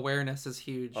cool. Awareness is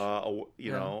huge.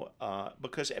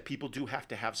 Because people do have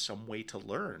to have some way to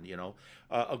learn,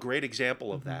 A great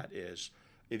example of that is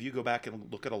if you go back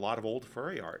and look at a lot of old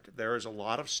furry art, there is a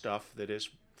lot of stuff that is,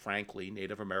 frankly,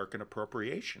 Native American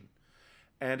appropriation.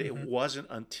 And it wasn't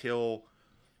until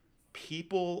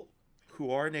people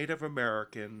who are Native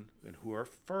American and who are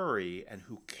furry and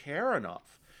who care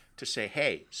enough to say,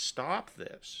 hey, stop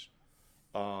this,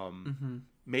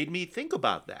 made me think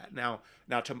about that. Now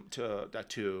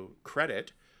to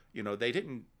credit,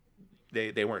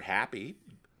 they weren't happy,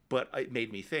 but it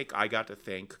made me think. I got to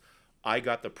think. I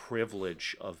got the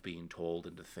privilege of being told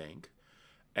and to think,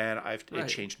 and it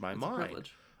changed my mind.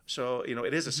 So,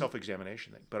 it is a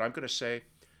self-examination thing. But I'm going to say,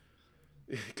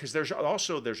 because there's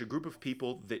a group of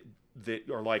people that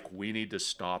are like, we need to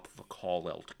stop the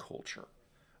call-out culture.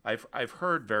 I've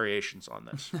heard variations on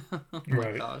this.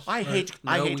 Right. Gosh. I hate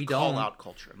call-out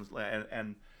culture.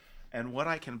 And what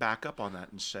I can back up on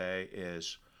that and say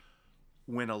is,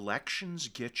 when elections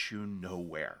get you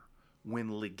nowhere,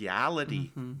 when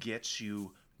legality gets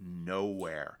you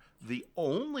nowhere, the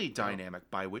only dynamic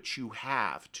by which you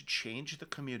have to change the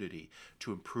community,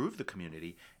 to improve the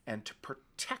community, and to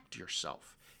protect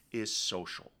yourself is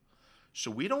social. So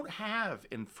we don't have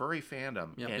in furry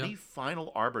fandom any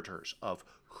final arbiters of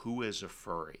who is a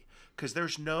furry, because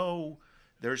there's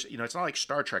it's not like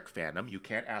Star Trek fandom. You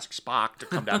can't ask Spock to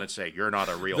come down and say you're not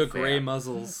a real the fan. gray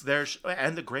muzzles.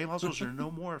 And the gray muzzles are no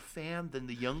more a fan than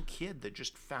the young kid that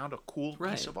just found a cool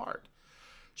piece of art.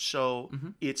 So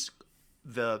it's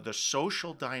the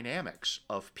social dynamics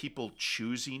of people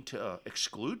choosing to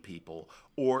exclude people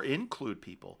or include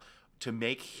people, to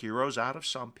make heroes out of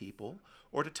some people,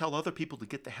 or to tell other people to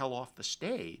get the hell off the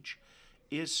stage,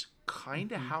 is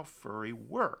kind of how furry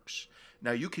works.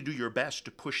 Now, you can do your best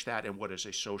to push that in what is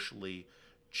a socially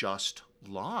just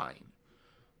line,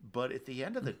 but at the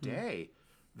end of the day,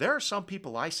 there are some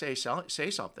people I say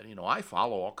something. I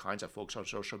follow all kinds of folks on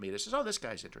social media. Says, "Oh, this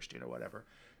guy's interesting," or whatever.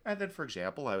 And then, for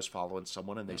example, I was following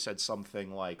someone and they said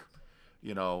something like,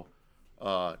 no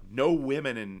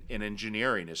women in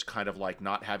engineering is kind of like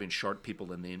not having short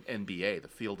people in the NBA. The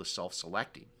field is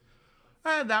self-selecting.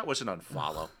 And that was an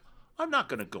unfollow. I'm not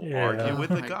going to go argue with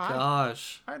the guy.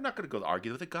 Gosh. I'm not going to go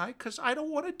argue with the guy because I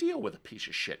don't want to deal with a piece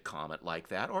of shit comment like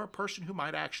that, or a person who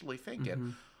might actually think it.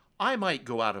 I might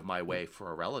go out of my way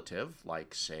for a relative,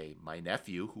 like, say, my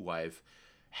nephew, who I've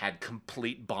had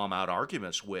complete bomb-out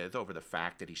arguments with over the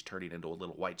fact that he's turning into a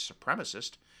little white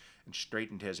supremacist, and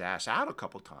straightened his ass out a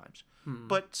couple times.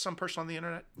 But some person on the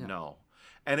internet, no.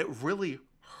 And it really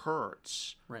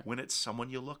hurts when it's someone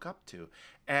you look up to.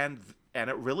 And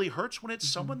it really hurts when it's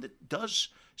someone that does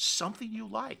something you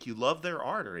like. You love their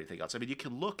art or anything else. I mean, you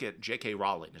can look at J.K.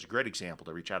 Rowling as a great example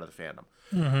to reach out of the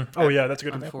fandom. Oh, yeah, that's a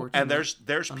good example. And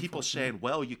there's people saying,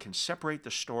 well, you can separate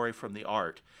the story from the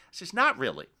art. I says, not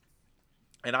really.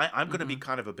 And I'm going to be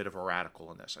kind of a bit of a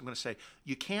radical in this. I'm going to say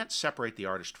you can't separate the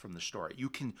artist from the story. You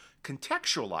can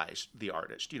contextualize the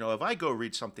artist. If I go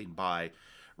read something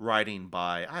writing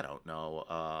by, I don't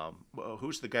know,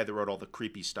 who's the guy that wrote all the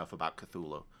creepy stuff about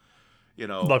Cthulhu?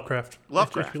 Lovecraft.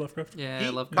 Yeah,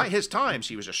 Lovecraft. By his times,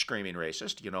 he was a screaming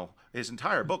racist. His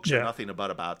entire books are nothing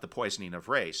about the poisoning of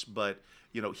race. But,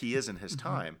 he is in his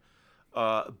time.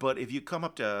 But if you come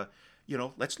up to...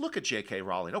 let's look at J.K.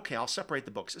 Rowling. Okay, I'll separate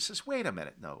the books. It says, wait a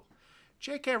minute, no.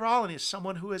 J.K. Rowling is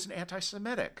someone who is an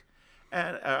anti-Semitic.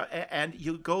 And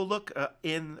you go look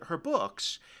in her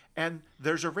books, and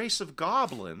there's a race of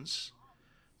goblins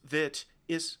that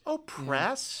is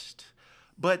oppressed,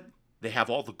 but they have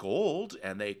all the gold,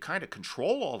 and they kind of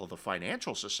control all of the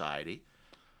financial society.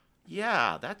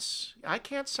 Yeah, I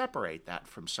can't separate that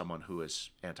from someone who is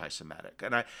anti-Semitic.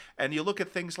 And you look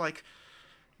at things like,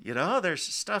 there's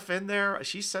stuff in there.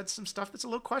 She said some stuff that's a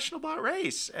little questionable about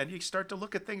race. And you start to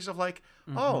look at things of like,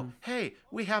 oh, hey,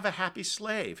 we have a happy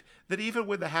slave. That even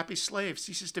when the happy slave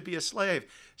ceases to be a slave,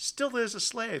 still is a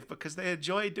slave because they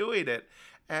enjoy doing it.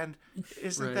 And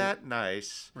isn't that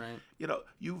nice? Right.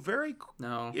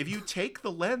 If you take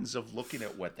the lens of looking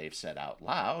at what they've said out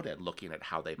loud and looking at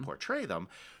how they portray them,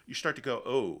 you start to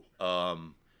go,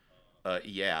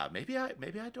 maybe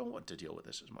I don't want to deal with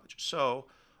this as much. So...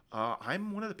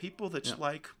 I'm one of the people that's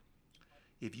like,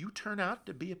 if you turn out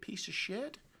to be a piece of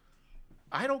shit,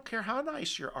 I don't care how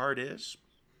nice your art is.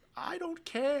 I don't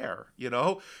care.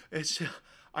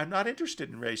 I'm not interested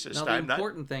in racist. No,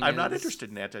 I'm not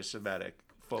interested in anti-Semitic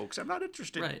folks. I'm not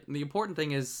interested. Right. And the important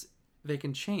thing is they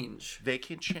can change. They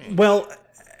can change. Well,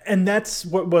 and that's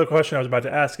what the question I was about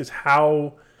to ask is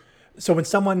how. So when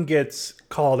someone gets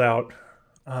called out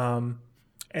and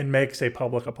makes a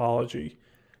public apology,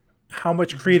 how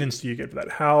much credence do you give that?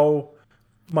 How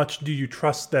much do you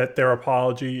trust that their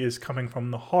apology is coming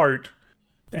from the heart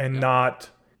and not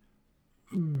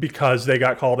because they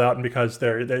got called out and because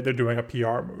they're doing a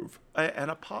PR move?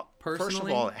 First of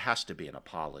all, it has to be an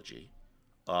apology.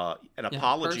 An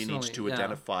apology needs to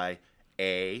identify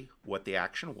A, what the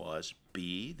action was,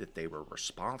 B, that they were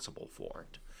responsible for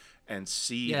it, and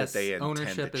C, that they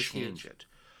intend to change it.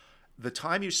 The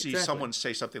time you see someone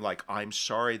say something like, I'm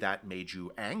sorry that made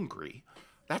you angry,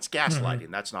 that's gaslighting.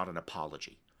 That's not an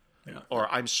apology. Yeah.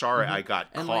 Or I'm sorry I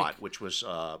got caught, which was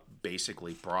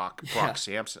basically Brock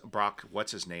Sampson,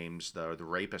 what's his name's, the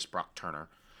rapist, Brock Turner.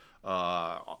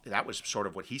 That was sort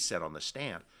of what he said on the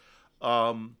stand.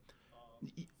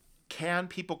 Can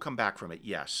people come back from it?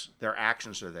 Yes. Their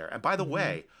actions are there. And by the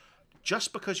way,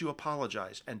 just because you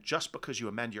apologize and just because you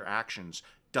amend your actions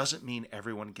doesn't mean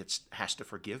everyone has to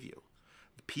forgive you.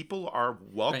 People are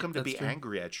welcome to be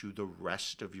angry at you the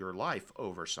rest of your life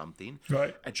over something,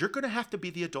 and you're going to have to be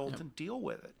the adult and deal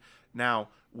with it. Now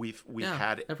we've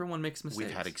had everyone makes mistakes.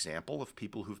 We've had example of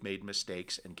people who've made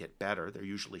mistakes and get better. They're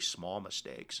usually small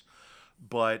mistakes,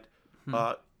 but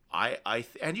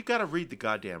and you got to read the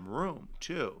goddamn room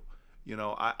too. You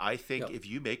know, I think Yep. if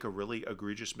you make a really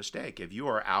egregious mistake, if you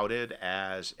are outed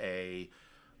as a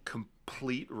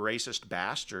complete racist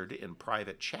bastard in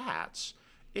private chats,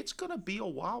 it's going to be a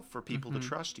while for people to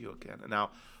trust you again.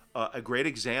 Now, a great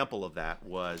example of that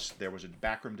was there was a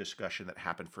backroom discussion that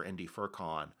happened for Indy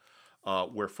FurCon,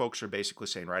 where folks are basically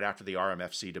saying right after the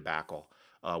RMFC debacle,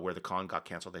 where the con got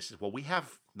canceled, they said, "Well, we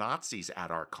have Nazis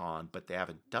at our con, but they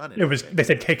haven't done anything." They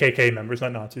said KKK members,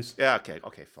 not Nazis. Yeah,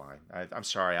 okay, fine. I'm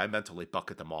sorry, I mentally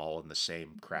bucket them all in the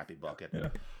same crappy bucket. Yeah.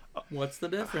 What's the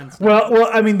difference? Well,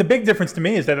 I mean, the big difference to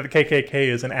me is that the KKK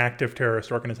is an active terrorist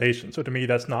organization. So to me,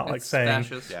 that's not like It's saying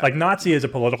fascist. Yeah. like Nazi is a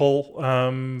political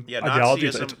ideology.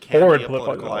 Nazism It's can horrid be a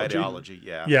political ideology.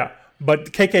 Yeah. Yeah,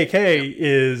 but KKK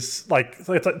is like, it's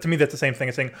like, to me, that's the same thing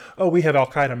as saying, oh, we have Al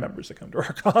Qaeda members that come to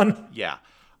our con. Yeah.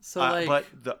 So like, but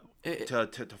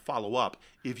to follow up,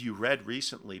 if you read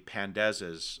recently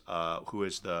Pandez's, who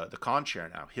is the con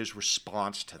chair now, his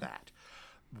response to that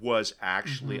was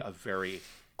actually a very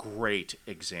great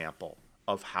example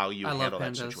of how you I love handle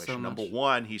that Pandez so situation. much. Number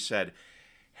one, he said,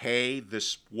 "Hey,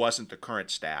 this wasn't the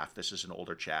current staff. This is an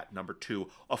older chat." Number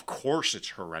two, of course it's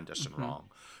horrendous and wrong.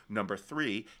 Number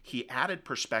three, he added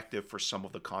perspective for some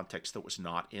of the context that was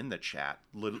not in the chat.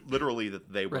 Literally,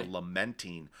 that they were Right.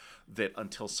 lamenting that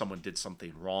until someone did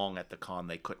something wrong at the con,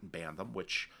 they couldn't ban them,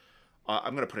 which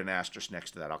I'm going to put an asterisk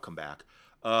next to that. I'll come back.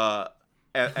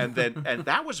 And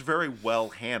that was very well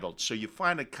handled. So you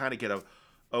finally kind of get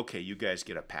okay, you guys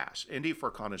get a pass. Indy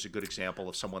FurCon is a good example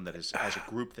of someone that is, as a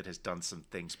group, that has done some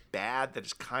things bad that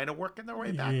is kind of working their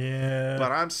way back. Yeah.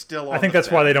 But I'm still. I think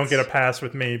that's why they don't get a pass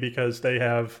with me, because they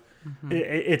have.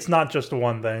 It's not just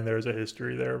one thing. There's a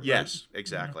history there. But, Yes,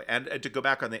 exactly. And to go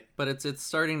back on the but it's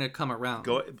starting to come around.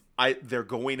 they're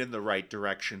going in the right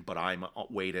direction, but I'm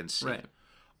wait and see. Right.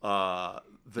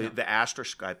 The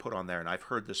asterisk I put on there, and I've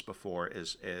heard this before,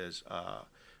 is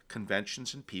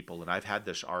conventions and people, and I've had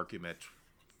this argument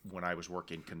when I was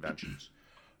working conventions,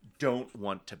 don't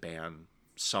want to ban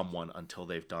someone until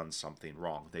they've done something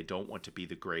wrong. They don't want to be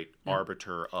the great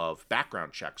arbiter of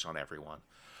background checks on everyone.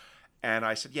 And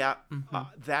I said,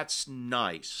 that's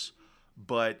nice,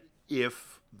 but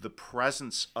if the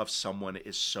presence of someone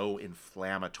is so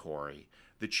inflammatory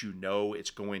that you know it's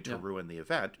going to ruin the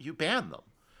event, you ban them.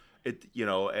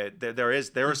 There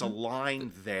is a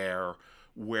line there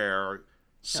where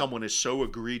someone is so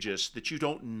egregious that you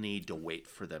don't need to wait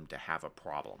for them to have a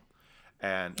problem.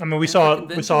 And I mean, we saw it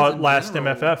conventions in last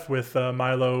general- MFF with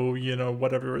Milo,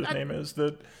 whatever his name is,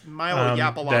 Milo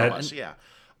Yiannopoulos,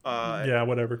 yeah.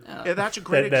 Whatever. Yeah, that's a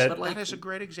great that- that is a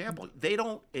great example. They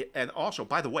don't, and also,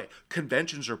 by the way,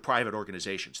 conventions are private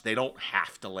organizations. They don't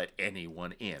have to let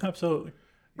anyone in. Absolutely.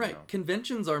 Right.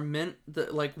 Conventions are meant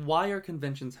why are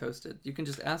conventions hosted? You can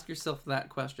just ask yourself that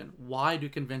question. Why do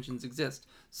conventions exist?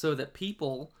 So that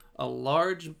people, a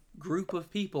large group of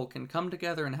people, can come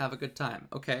together and have a good time.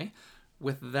 Okay.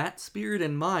 With that spirit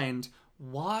in mind,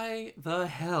 why the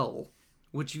hell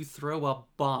would you throw a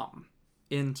bomb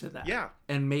into that? Yeah.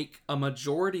 And make a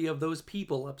majority of those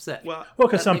people upset? Well, Well,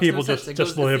 because That some makes no people sense. just It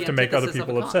goes live the to make other antithesis of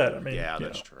people a con. upset. I mean, yeah, you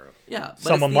that's know. true. Yeah. But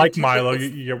Someone it's the like Milo,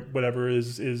 it's- whatever,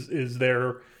 is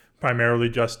there primarily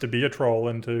just to be a troll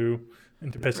and to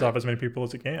piss off as many people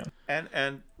as it can.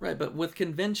 And Right, but with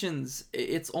conventions,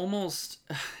 it's almost,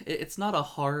 it's not a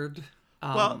hard.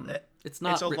 It's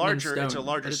not. it's a written in larger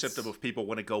stone, but symptom of people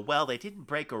want to go, well, they didn't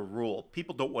break a rule.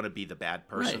 People don't want to be the bad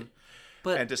person. Right.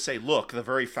 But And to say, look, the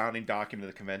very founding document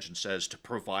of the convention says to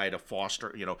provide a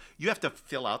foster, you have to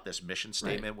fill out this mission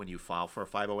statement when you file for a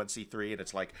 501c3, and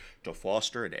it's like, to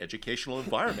foster an educational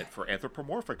environment for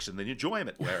anthropomorphics and the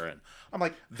enjoyment wherein. I'm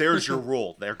like, there's your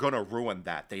rule. They're going to ruin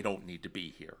that. They don't need to be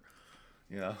here.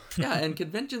 yeah, and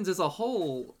conventions as a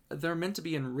whole, they're meant to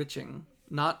be enriching,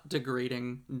 not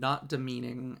degrading, not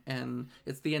demeaning, and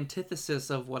it's the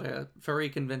antithesis of what a furry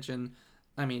convention.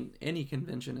 I mean, any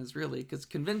convention is really, because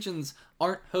conventions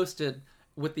aren't hosted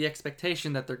with the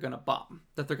expectation that they're going to bomb,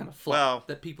 that they're going to flop, Well,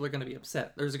 that people are going to be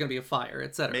upset, there's going to be a fire,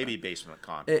 etc. Maybe basement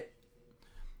con.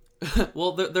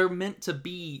 Well, they're meant to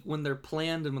be, when they're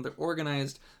planned and when they're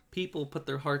organized, people put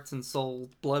their hearts and soul,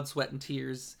 blood, sweat, and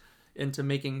tears into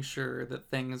making sure that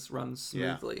things run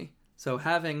smoothly. So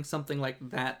having something like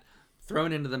that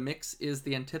thrown into the mix is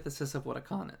the antithesis of what a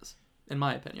con is, in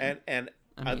my opinion. And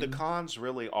the cons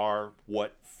really are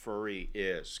what furry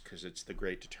is, because it's the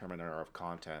great determiner of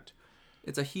content.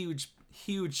 It's a huge,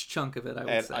 huge chunk of it, I would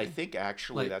And say. I think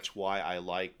actually Like- that's why I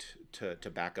liked, to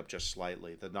back up just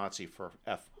slightly, the Nazi for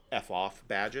F off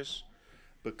badges,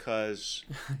 because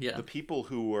Yeah. the people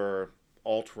who were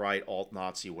alt-right,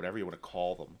 alt-Nazi, whatever you want to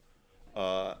call them,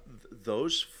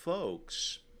 those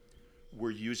folks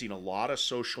were using a lot of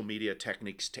social media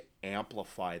techniques to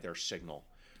amplify their signal,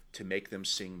 to make them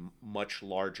seem much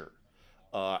larger.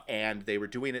 And they were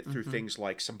doing it through things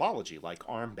like symbology, like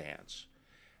armbands.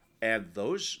 And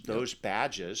those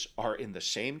badges are in the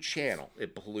same channel.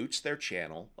 It pollutes their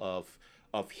channel of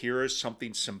here is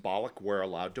something symbolic we're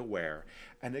allowed to wear.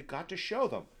 And it got to show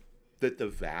them that the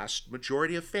vast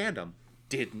majority of fandom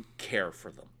didn't care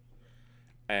for them.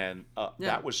 And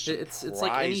that was surprisingly it's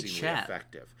like any chat.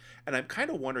 effective. And I'm kind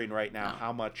of wondering right now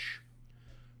how much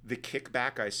the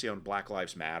kickback I see on Black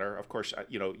Lives Matter. Of course,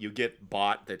 you get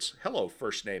bot that's hello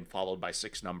first name followed by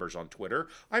 6 numbers on Twitter.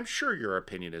 I'm sure your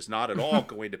opinion is not at all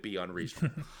going to be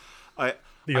unreasonable.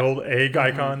 The old egg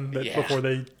icon before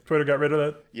Twitter got rid of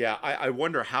that. Yeah, I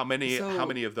wonder how many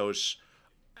of those,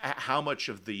 how much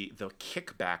of the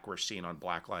kickback we're seeing on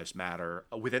Black Lives Matter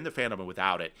within the fandom and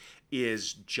without it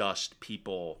is just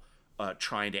people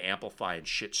trying to amplify and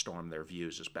shitstorm their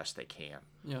views as best they can.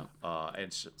 Yeah.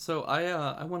 And so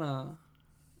I want to.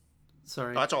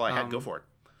 Sorry. That's all I had. Go for it.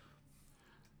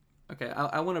 Okay,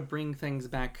 I want to bring things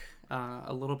back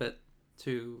a little bit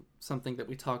to something that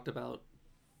we talked about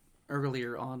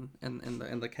earlier on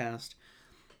in the cast.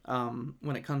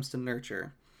 When it comes to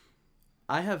nurture,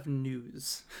 I have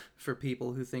news for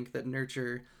people who think that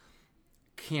nurture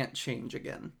can't change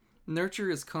again. Nurture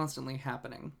is constantly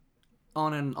happening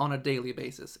on a daily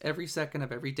basis, every second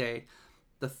of every day.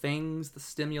 The things, the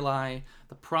stimuli,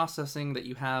 the processing that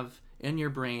you have in your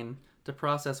brain to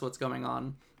process what's going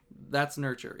on, that's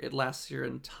nurture. It lasts your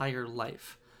entire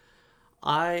life.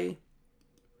 I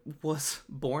was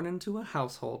born into a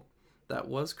household that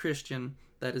was Christian,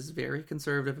 that is very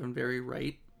conservative and very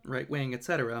right-wing,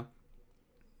 etc.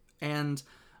 And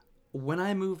when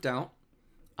I moved out,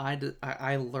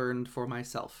 I learned for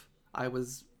myself. I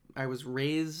was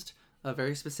raised a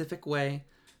very specific way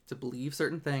to believe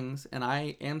certain things, and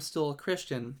I am still a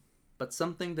Christian, but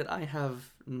something that I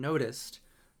have noticed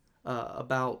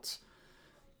about,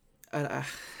 I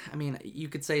mean, you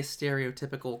could say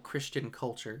stereotypical Christian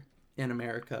culture in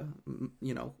America,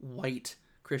 white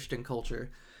Christian culture,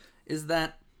 is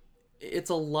that it's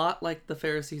a lot like the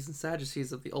Pharisees and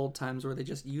Sadducees of the old times, where they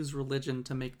just use religion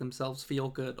to make themselves feel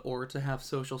good or to have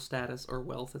social status or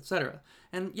wealth, etc.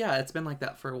 And yeah, it's been like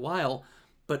that for a while,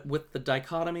 but with the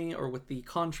dichotomy or with the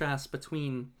contrast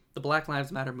between the Black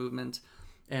Lives Matter movement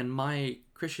and my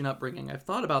Christian upbringing, I've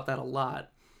thought about that a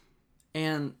lot.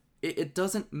 And it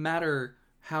doesn't matter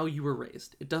how you were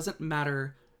raised. It doesn't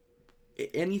matter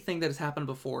anything that has happened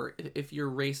before. If you're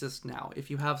racist now, if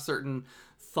you have certain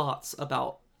thoughts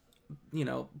about,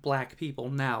 black people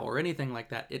now or anything like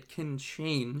that, it can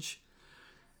change.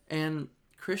 And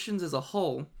Christians as a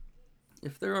whole,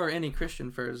 if there are any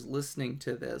Christian friends listening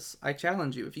to this, I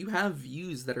challenge you, if you have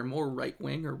views that are more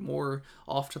right-wing or more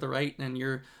off to the right and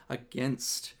you're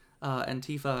against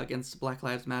Antifa, against Black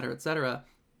Lives Matter, etc.,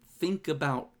 think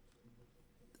about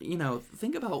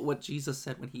what Jesus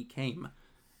said when he came.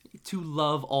 To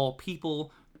love all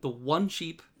people, the one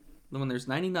sheep. When there's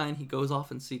 99, he goes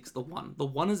off and seeks the one. The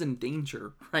one is in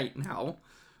danger right now.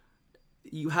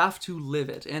 You have to live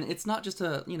it. And it's not just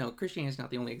Christianity is not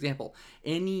the only example.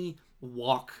 Any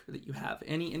walk that you have,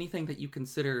 anything that you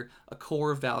consider a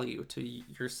core value to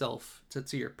yourself,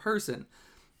 to your person,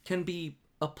 can be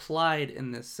applied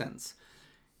in this sense.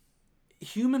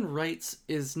 Human rights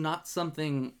is not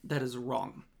something that is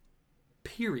wrong.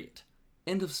 Period.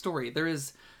 End of story. There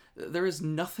is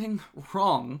nothing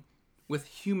wrong with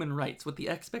human rights, with the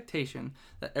expectation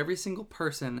that every single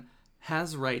person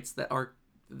has rights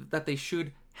that they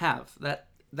should have.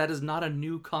 That is not a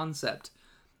new concept,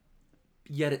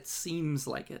 yet it seems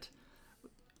like it.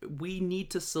 We need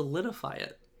to solidify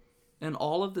it. And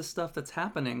all of this stuff that's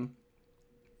happening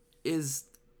is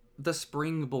the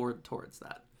springboard towards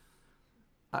that.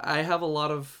 I have a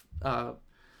lot of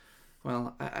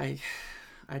I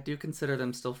do consider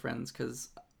them still friends, because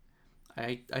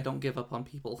I don't give up on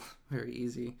people very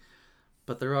easy.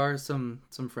 But there are some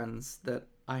friends that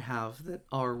I have that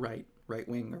are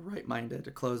right-wing or right-minded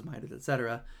or closed-minded,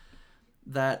 etc.,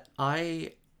 that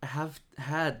I have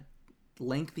had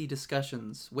lengthy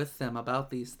discussions with them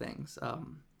about these things,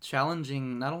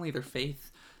 challenging not only their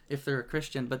faith, if they're a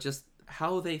Christian, but just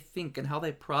how they think and how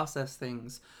they process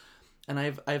things. And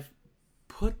I've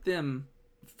put them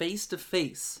face to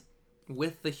face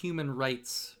with the human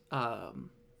rights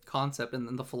concept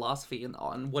and the philosophy and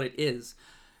on what it is,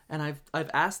 and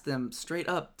I've asked them straight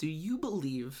up, do you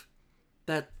believe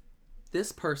that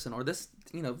this person or this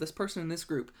person in this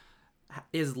group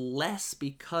is less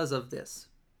because of this?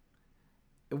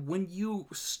 When you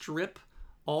strip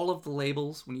all of the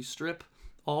labels, when you strip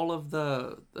all of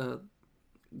the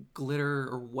glitter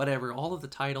or whatever, all of the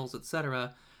titles,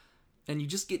 etc. And you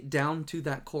just get down to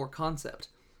that core concept.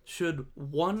 Should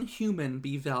one human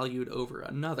be valued over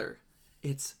another?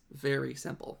 It's very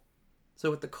simple.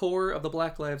 So at the core of the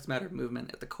Black Lives Matter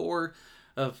movement, at the core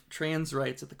of trans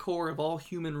rights, at the core of all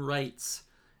human rights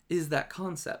is that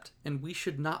concept. And we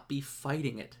should not be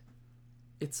fighting it.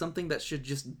 It's something that should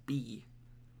just be.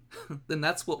 Then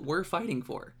that's what we're fighting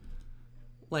for.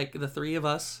 Like the three of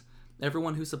us,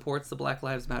 everyone who supports the Black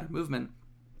Lives Matter movement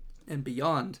and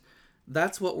beyond,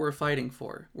 that's what we're fighting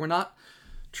for. We're not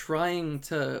trying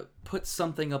to put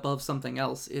something above something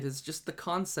else. It is just the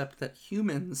concept that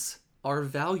humans are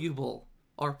valuable,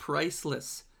 are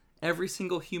priceless. Every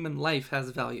single human life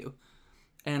has value,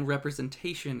 and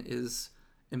representation is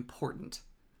important.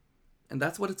 And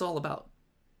that's what it's all about.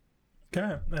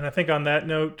 Okay, and I think on that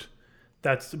note,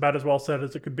 that's about as well said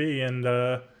as it could be. And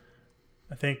I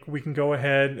think we can go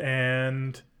ahead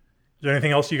and... Is there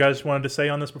anything else you guys wanted to say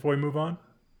on this before we move on?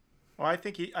 Well, I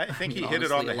think he hit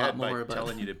it on the head by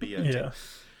telling you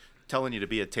to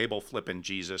be a table flipping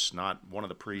Jesus, not one of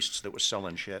the priests that was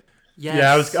selling shit. Yes.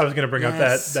 Yeah, I was going to bring up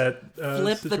that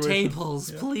flip situation. the tables,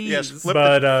 please. Yes,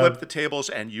 flip the tables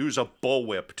and use a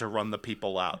bullwhip to run the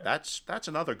people out. That's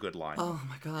another good line. Oh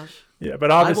my gosh. Yeah,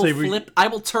 but obviously I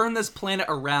will turn this planet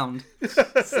around.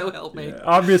 So help me. Yeah,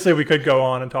 obviously, we could go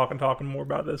on and talk more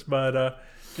about this, but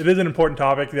it is an important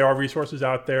topic. There are resources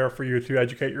out there for you to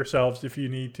educate yourselves if you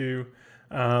need to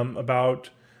about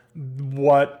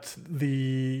what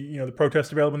the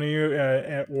protest available to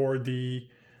you or the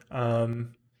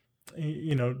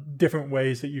different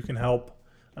ways that you can help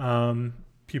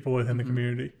people within the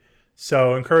community.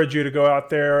 So encourage you to go out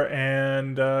there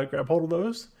and grab hold of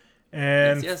those.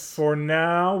 And yes. For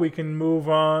now, we can move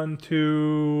on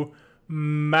to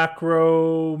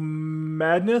Macro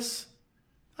Madness.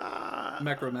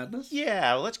 Macro Madness?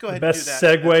 Yeah, let's go ahead Best and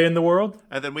do that. segue in the world.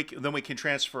 And then we can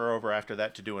transfer over after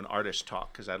that to do an artist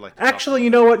talk, because I'd like to Actually, you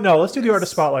know what? No, let's do the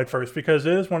artist spotlight first, because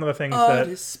it is one of the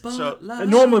things Spotlight.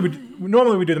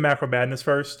 normally we do the Macro Madness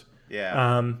first.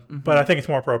 Yeah. But I think it's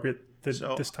more appropriate this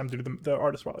time to do the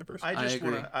artist spotlight first. I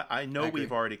agree. I know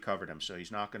we've already covered him, so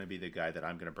he's not going to be the guy that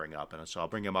I'm going to bring up, and so I'll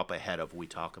bring him up ahead of We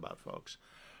Talk About Folks.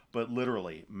 But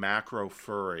literally, Macro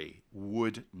Furry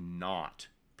would not,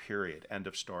 period, end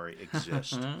of story,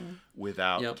 exist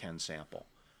without Ken Sample.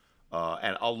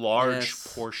 And a large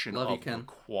portion of the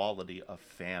quality of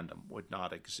fandom would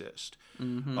not exist.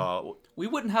 We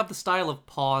wouldn't have the style of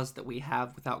pause that we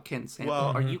have without Ken Sample.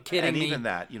 Are you kidding me? And even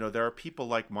that, there are people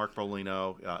like Mark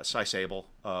Bolino, Cy Sable,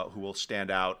 who will stand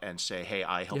out and say, hey,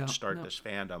 I helped start this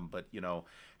fandom. But,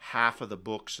 half of the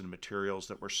books and materials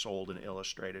that were sold and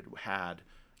illustrated had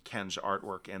Ken's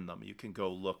artwork in them. You can go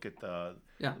look at the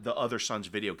Other Sons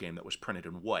video game that was printed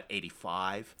in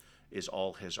 85 is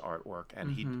all his artwork,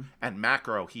 and and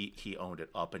Macro he owned it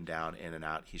up and down, in and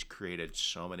out. He's created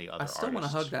so many other artists. I still want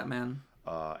to hug that man.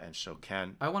 And so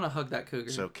Ken, I want to hug that cougar.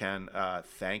 So Ken,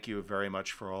 thank you very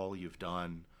much for all you've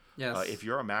done. Yes. If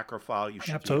you're a Macrophile, you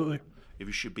should absolutely.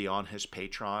 You should be on his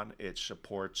Patreon. It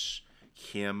supports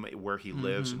him where he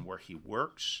lives and where he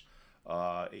works.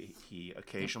 He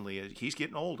occasionally he's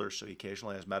getting older, so he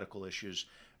occasionally has medical issues,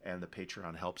 and the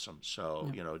Patreon helps him. So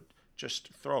just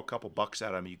throw a couple bucks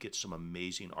at him, you get some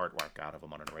amazing artwork out of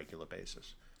him on a regular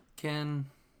basis. Ken,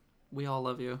 we all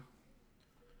love you.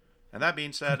 And that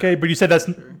being said, okay, but you said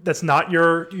that's not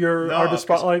your artist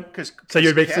spotlight. So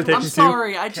you're basically taking I'm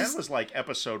sorry, Ken was like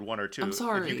episode 1 or 2. I'm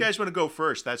sorry. If you guys want to go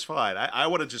first, that's fine. I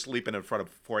want to just leap in front of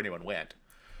before anyone went.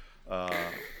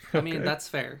 I mean, that's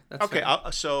fair. That's okay.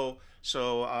 Fair.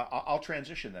 So I'll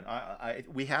transition then.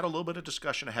 We had a little bit of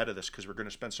discussion ahead of this because we're going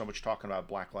to spend so much talking about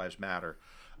Black Lives Matter,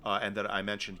 and that I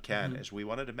mentioned Ken as we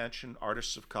wanted to mention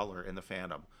artists of color in the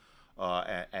fandom,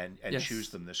 and choose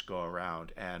them this go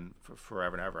around and for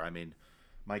forever and ever. I mean,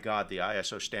 my God, the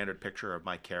ISO standard picture of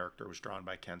my character was drawn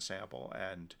by Ken Sample,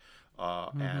 and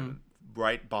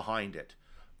right behind it,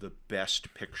 the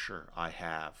best picture I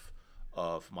have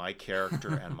of my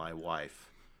character and my wife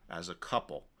as a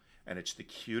couple. And it's the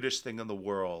cutest thing in the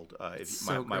world.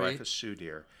 My wife is Sue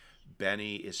Deer.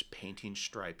 Benny is painting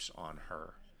stripes on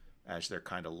her as they're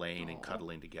kind of laying and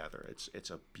cuddling together. It's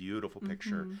a beautiful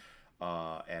picture,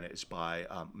 and it's by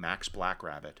Max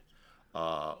Blackrabbit,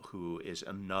 who is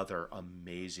another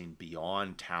amazing,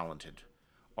 beyond talented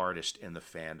artist in the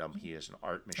fandom. He is an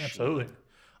art machine. Absolutely.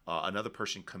 Another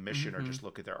person commission or just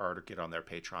look at their art or get on their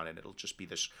Patreon, and it'll just be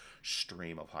this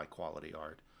stream of high quality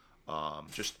art.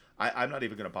 I'm not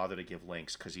even going to bother to give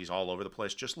links because he's all over the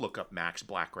place. Just look up Max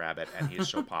Blackrabbit, and he is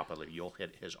so popular. You'll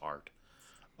hit his art.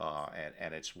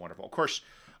 and it's wonderful. Of course,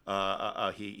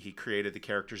 he created the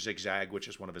character Zigzag, which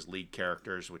is one of his lead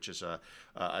characters, which is a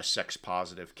sex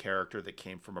positive character that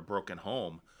came from a broken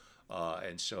home.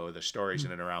 And so the stories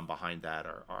in and around behind that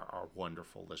are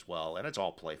wonderful as well. And it's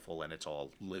all playful and it's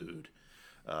all lewd.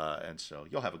 And so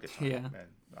you'll have a good time. Yeah. And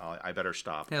I better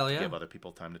stop Hell to yeah. give other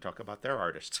people time to talk about their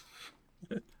artists.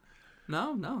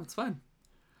 No, it's fine.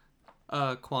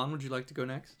 Quan, would you like to go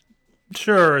next?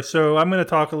 Sure. So I'm going to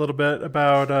talk a little bit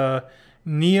about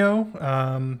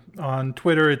Neo. On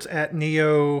Twitter, it's at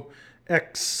NeoXIII.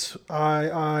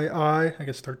 I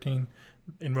guess 13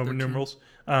 in Roman numerals.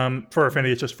 For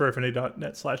Affinity, it's just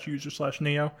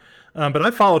furaffinity.net/user/Neo. But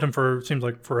I followed him for, seems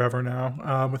like forever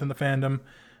now, within the fandom.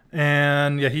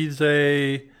 And yeah, he's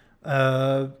a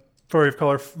furry of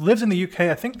color, lives in the UK.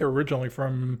 I think they're originally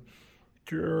from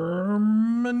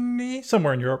Germany,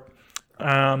 somewhere in Europe.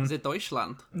 Is it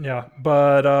Deutschland? Yeah,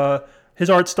 but his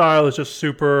art style is just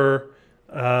super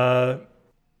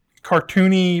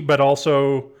cartoony, but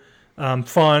also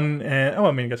fun. And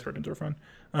I guess cartoons are fun.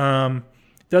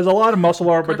 Does a lot of muscle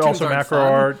art, but Cartoons also aren't macro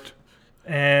fun. art.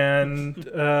 And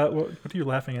what are you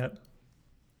laughing at?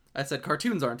 I said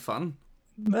cartoons aren't fun.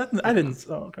 I didn't.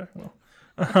 Oh, okay. Well,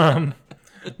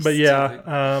 but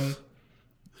yeah.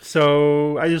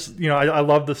 So I just, I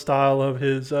love the style of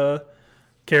his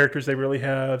characters. They really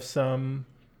have some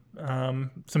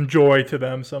joy to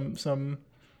them, some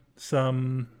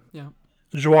Yeah.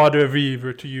 joie de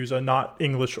vivre, to use a not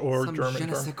English or Some German je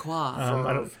ne sais term. quoi.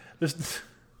 I don't. This,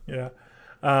 yeah.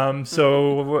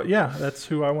 So yeah, that's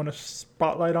who I want to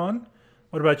spotlight on.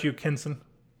 What about you, Kinson?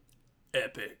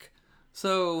 Epic.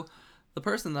 So, the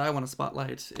person that I want to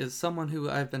spotlight is someone who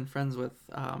I've been friends with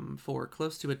for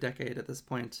close to a decade at this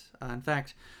point. In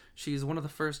fact, she's one of the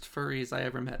first furries I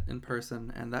ever met in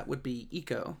person, and that would be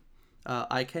Iko.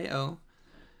 IKO.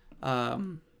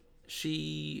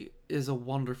 She is a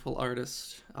wonderful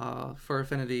artist. For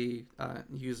Affinity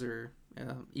user,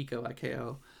 Iko,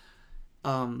 IKO.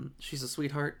 She's a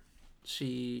sweetheart.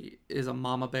 She is a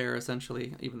mama bear,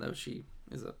 essentially, even though she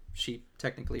is a sheep.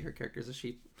 Technically, her character is a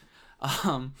sheep.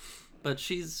 But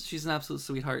she's an absolute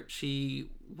sweetheart. She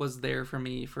was there for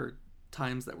me for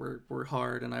times that were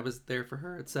hard, and I was there for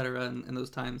her, etc. in those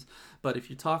times. But if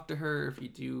you talk to her, if you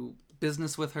do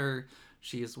business with her,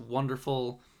 she is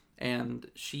wonderful, and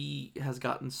she has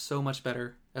gotten so much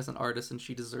better as an artist, and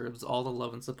she deserves all the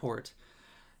love and support.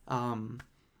 And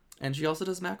she also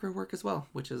does macro work as well,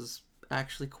 which is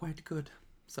actually quite good.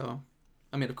 So,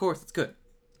 of course it's good,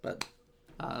 but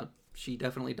she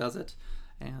definitely does it,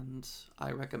 and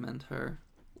I recommend her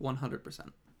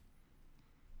 100%.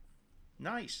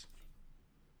 Nice.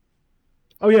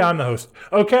 Oh yeah, I'm the host.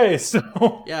 Okay, so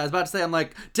Yeah, I was about to say, I'm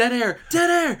like, dead air!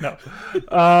 no.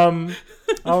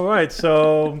 All right,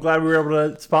 so I'm glad we were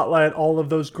able to spotlight all of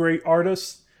those great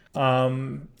artists.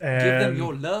 And Give them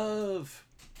your love.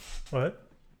 what?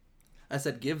 I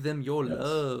said, give them your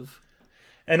love.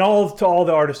 And to all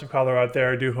the artists of color out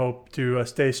there, I do hope to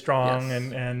stay strong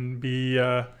Yes. and be,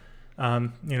 you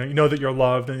know that you're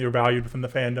loved and you're valued within the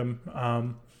fandom.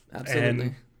 Absolutely.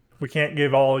 And we can't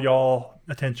give all y'all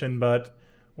attention, but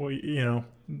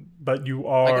but you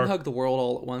are. I can hug the world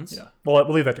all at once. Yeah. Well,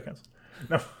 we'll leave that to Kansas.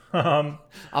 No.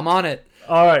 I'm on it.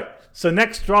 All right. So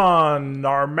next on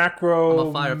our macro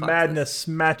I'm a firefox madness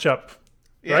matchup,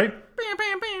 Yeah. right?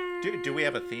 Do we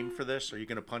have a theme for this? Are you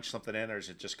going to punch something in, or is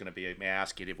it just going to be? May I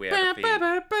ask you if we have a theme?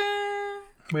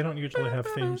 We don't usually have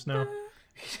themes, no.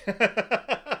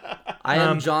 I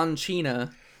am John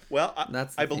Cena. Well,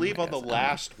 That's the I theme, believe I on the guess.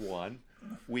 last one,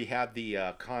 we had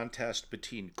the contest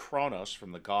between Kronos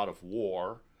from the God of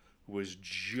War, who was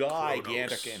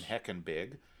gigantic and heckin'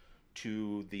 big,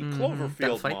 to the that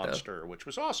Cloverfield fight, though. monster, which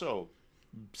was also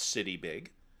city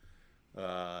big.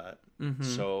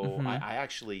 So I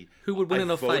actually Who would win I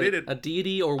in a fight? voted and- A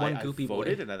deity or one I goopy boy?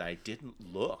 voted and I didn't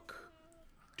look.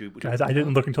 Guys, I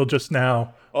didn't look until just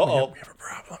now. Uh-oh. We have a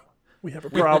problem. We have a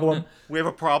problem. We have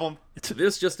a problem.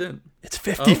 This just in. It's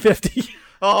 50-50.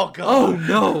 Oh god. Oh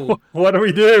no! What do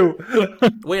we do?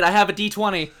 Wait, I have a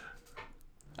D20.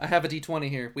 I have a D20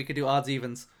 here. We could do odds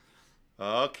evens.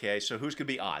 Okay, so who's gonna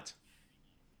be odds?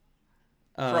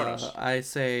 Kronos. I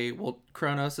say, well,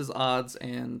 Kronos is odds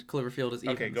and Cloverfield is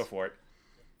evens. Okay, go for it.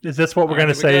 Is this what we're All going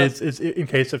right, to here we say? Is in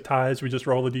case of ties, we just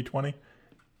roll a d20?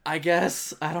 I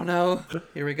guess. I don't know.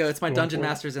 Here we go. It's my Dungeon for it.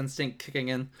 Master's instinct kicking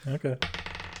in. Okay.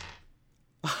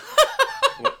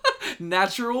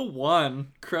 Natural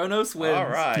 1. Kronos wins. All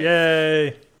right.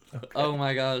 Yay. Oh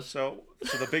my gosh. So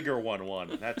the bigger one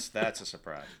won. That's a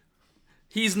surprise.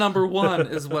 He's number 1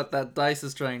 is what that dice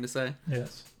is trying to say.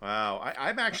 Yes. Wow.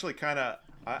 I'm actually kind of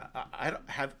I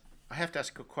have to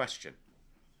ask a question.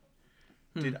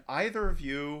 Did either of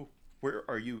you? Where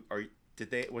are you?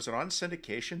 Did they? Was it on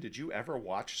syndication? Did you ever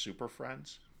watch Super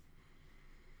Friends?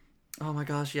 Oh my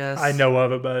gosh, yes. I know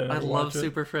of it, but I love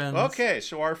Super Friends. Okay,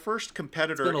 so our first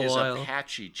competitor is while.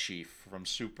 Apache Chief from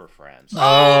Super Friends.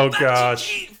 Oh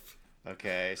gosh.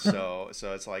 Okay, so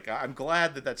it's like I'm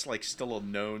glad that that's like still a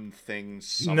known thing.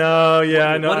 Somewhere. No, yeah,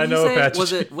 I know. What I did you know say? Apache.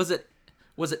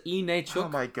 Was it E. Chuk? Oh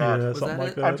my god! Yeah, Was something that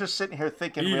like it? that. I'm just sitting here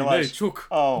thinking, E. realize, Chuk.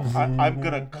 I'm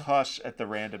gonna cuss at the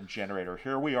random generator.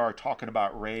 Here we are talking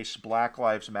about race, Black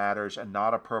Lives Matters, and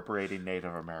not appropriating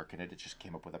Native American. It just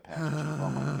came up with Apache Chief. Oh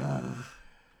my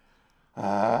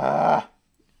god.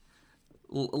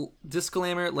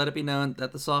 Disclaimer: let it be known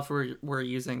that the software we're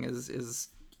using is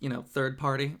third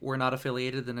party. We're not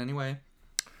affiliated in any way.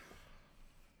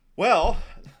 Well,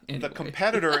 Anyway. the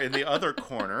competitor in the other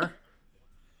corner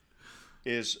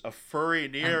is a furry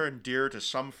near and dear to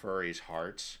some furries'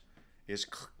 hearts. Is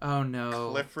Oh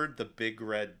no! Clifford the Big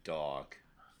Red Dog.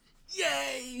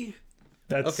 Yay!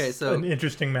 That's Okay, so- an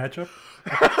interesting matchup.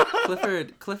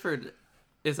 Clifford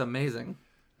is amazing.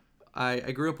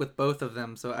 I grew up with both of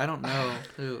them, so I don't know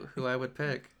who I would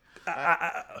pick.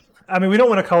 I mean, we don't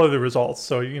want to color the results,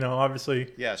 so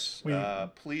obviously, Yes.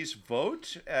 Please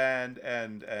vote and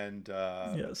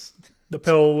yes. The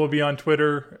pill will be on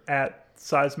Twitter at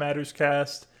Size Matters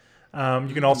Cast. You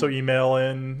can also email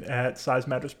in at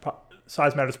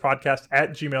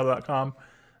sizematterspodcast@gmail.com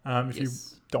if you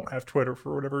don't have Twitter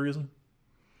for whatever reason.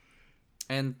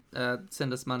 And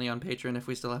send us money on Patreon if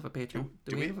we still have a Patreon.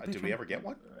 do have a we Patreon? ever get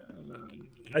one?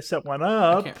 I set one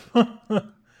up. can't-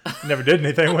 Never did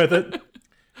anything with it.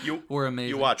 We're amazing.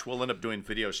 You watch. We'll end up doing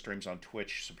video streams on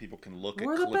Twitch so people can look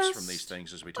We're at the clips best. from these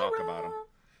things as we talk about them.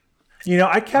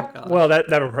 I kept. gosh. Well, that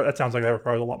sounds like that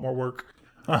requires a lot more work.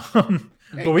 But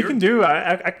we you're- can do.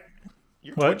 I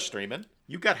You're What? Twitch streaming.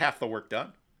 You got half the work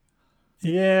done.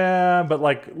 yeah, but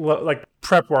like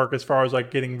prep work as far as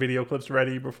like getting video clips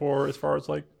ready before, as far as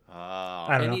like I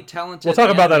don't Any know. talented We'll talk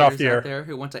about that off animators the air. out there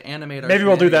who want to animate our Maybe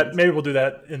we'll do that. shenanigans. Maybe we'll do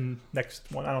that in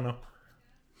next one. I don't know.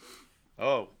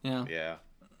 Oh. Yeah. Yeah.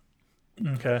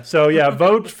 Okay, so yeah,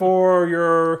 vote for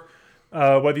your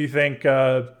whether you think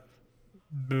the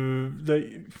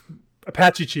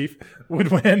Apache Chief would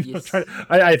win. Yes.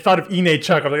 I thought of Ine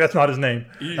Chuck. I was like, that's not his name.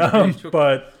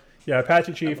 But yeah,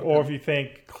 Apache Chief, or if you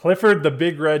think Clifford the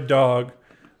Big Red Dog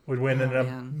would win in a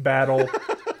man. battle.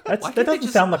 Why That can't they doesn't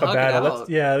just sound like a hug it battle. out?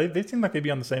 They seem like they'd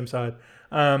be on the same side.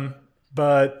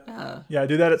 But Yeah.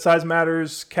 do that at Size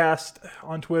Matters Cast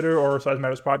on Twitter or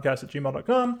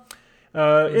sizematterspodcast@gmail.com.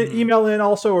 Email in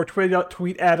also or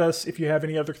tweet at us if you have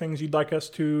any other things you'd like us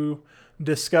to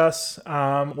discuss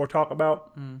or talk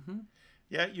about.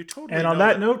 Yeah, you totally. And on know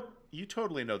that note, you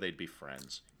totally know they'd be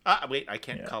friends. Wait, I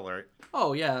can't color it.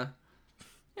 Oh yeah.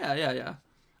 Yeah.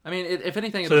 I mean, if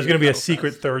anything, so there's going to be a Cuddle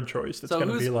secret Fest. third choice that's So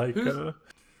going to be like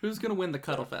who's gonna win the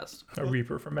Cuddle Fest? a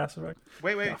Reaper from Mass Effect.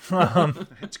 Wait. It's going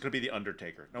to be the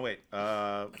Undertaker. No, wait.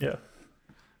 Yeah.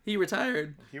 He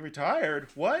retired. He retired.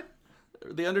 What?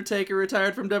 The Undertaker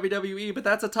retired from WWE, but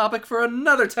that's a topic for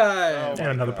another time. And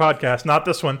another podcast, not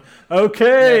this one.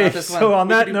 Okay, Yeah, not this so one. on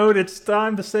We that can do- note, it's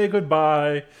time to say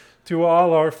goodbye to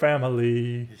all our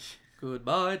family.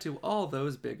 Goodbye to all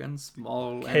those big and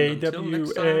small. And until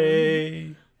next time.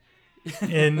 KWA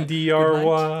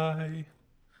NDRY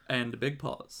And big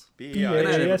pause.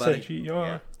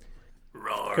 BASSGR.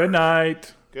 Good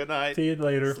night. Good night. See you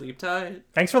later. Sleep tight.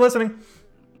 Thanks for listening.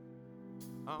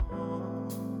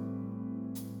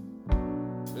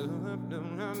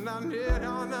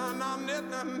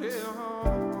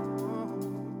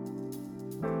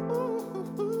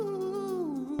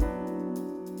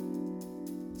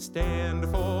 Stand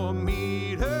 4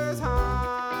 meters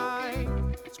high,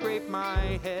 scrape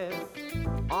my head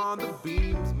on the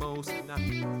beams most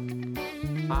nights.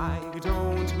 I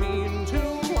don't mean to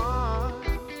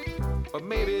whine, but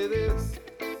maybe this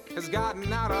has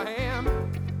gotten out of hand.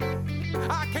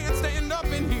 I can't stand up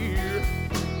in here.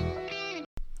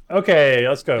 Okay,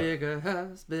 let's go. Bigger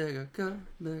house, bigger car,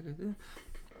 bigger.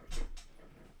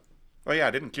 Oh yeah,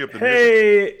 I didn't cue up the music.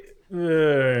 Hey.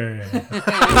 And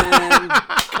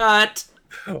cut.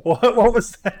 What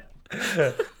was that?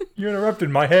 You interrupted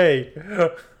my hey. All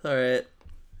right.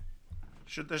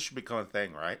 This should become a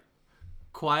thing, right?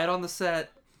 Quiet on the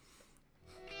set.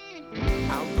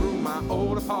 Outgrew my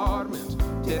old apartment.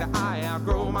 Did I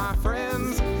outgrow my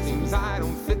friends? Seems I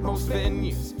don't fit most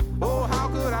venues. Oh, how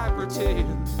could I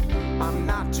pretend? I'm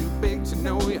not too big to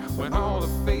know you when all the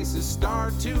faces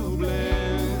start to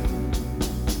blend.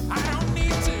 I don't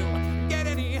need to get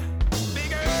any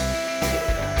bigger.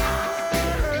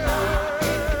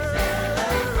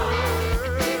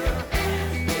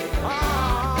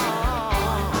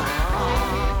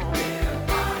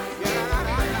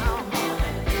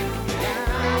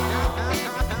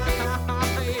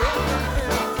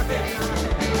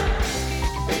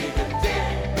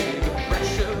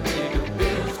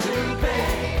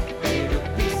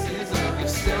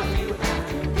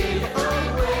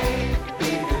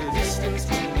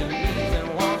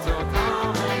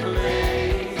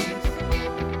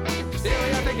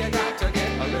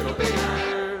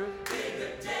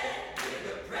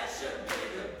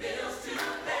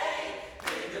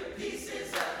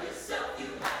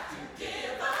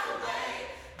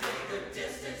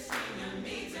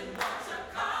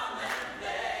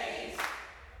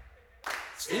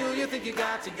 think you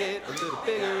got to get a little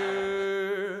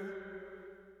bigger.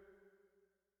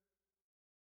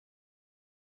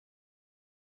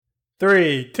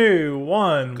 Three, two,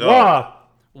 one. Go. Wah!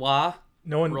 Wah.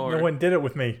 No Roar. one did it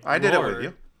with me. I did it Roar. with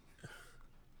you.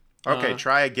 Okay,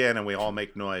 try again, and we all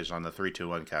make noise on the 3, 2,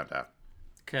 1 countdown.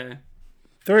 Okay.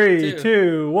 Three, Two.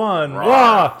 two, one. Roar.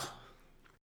 Wah!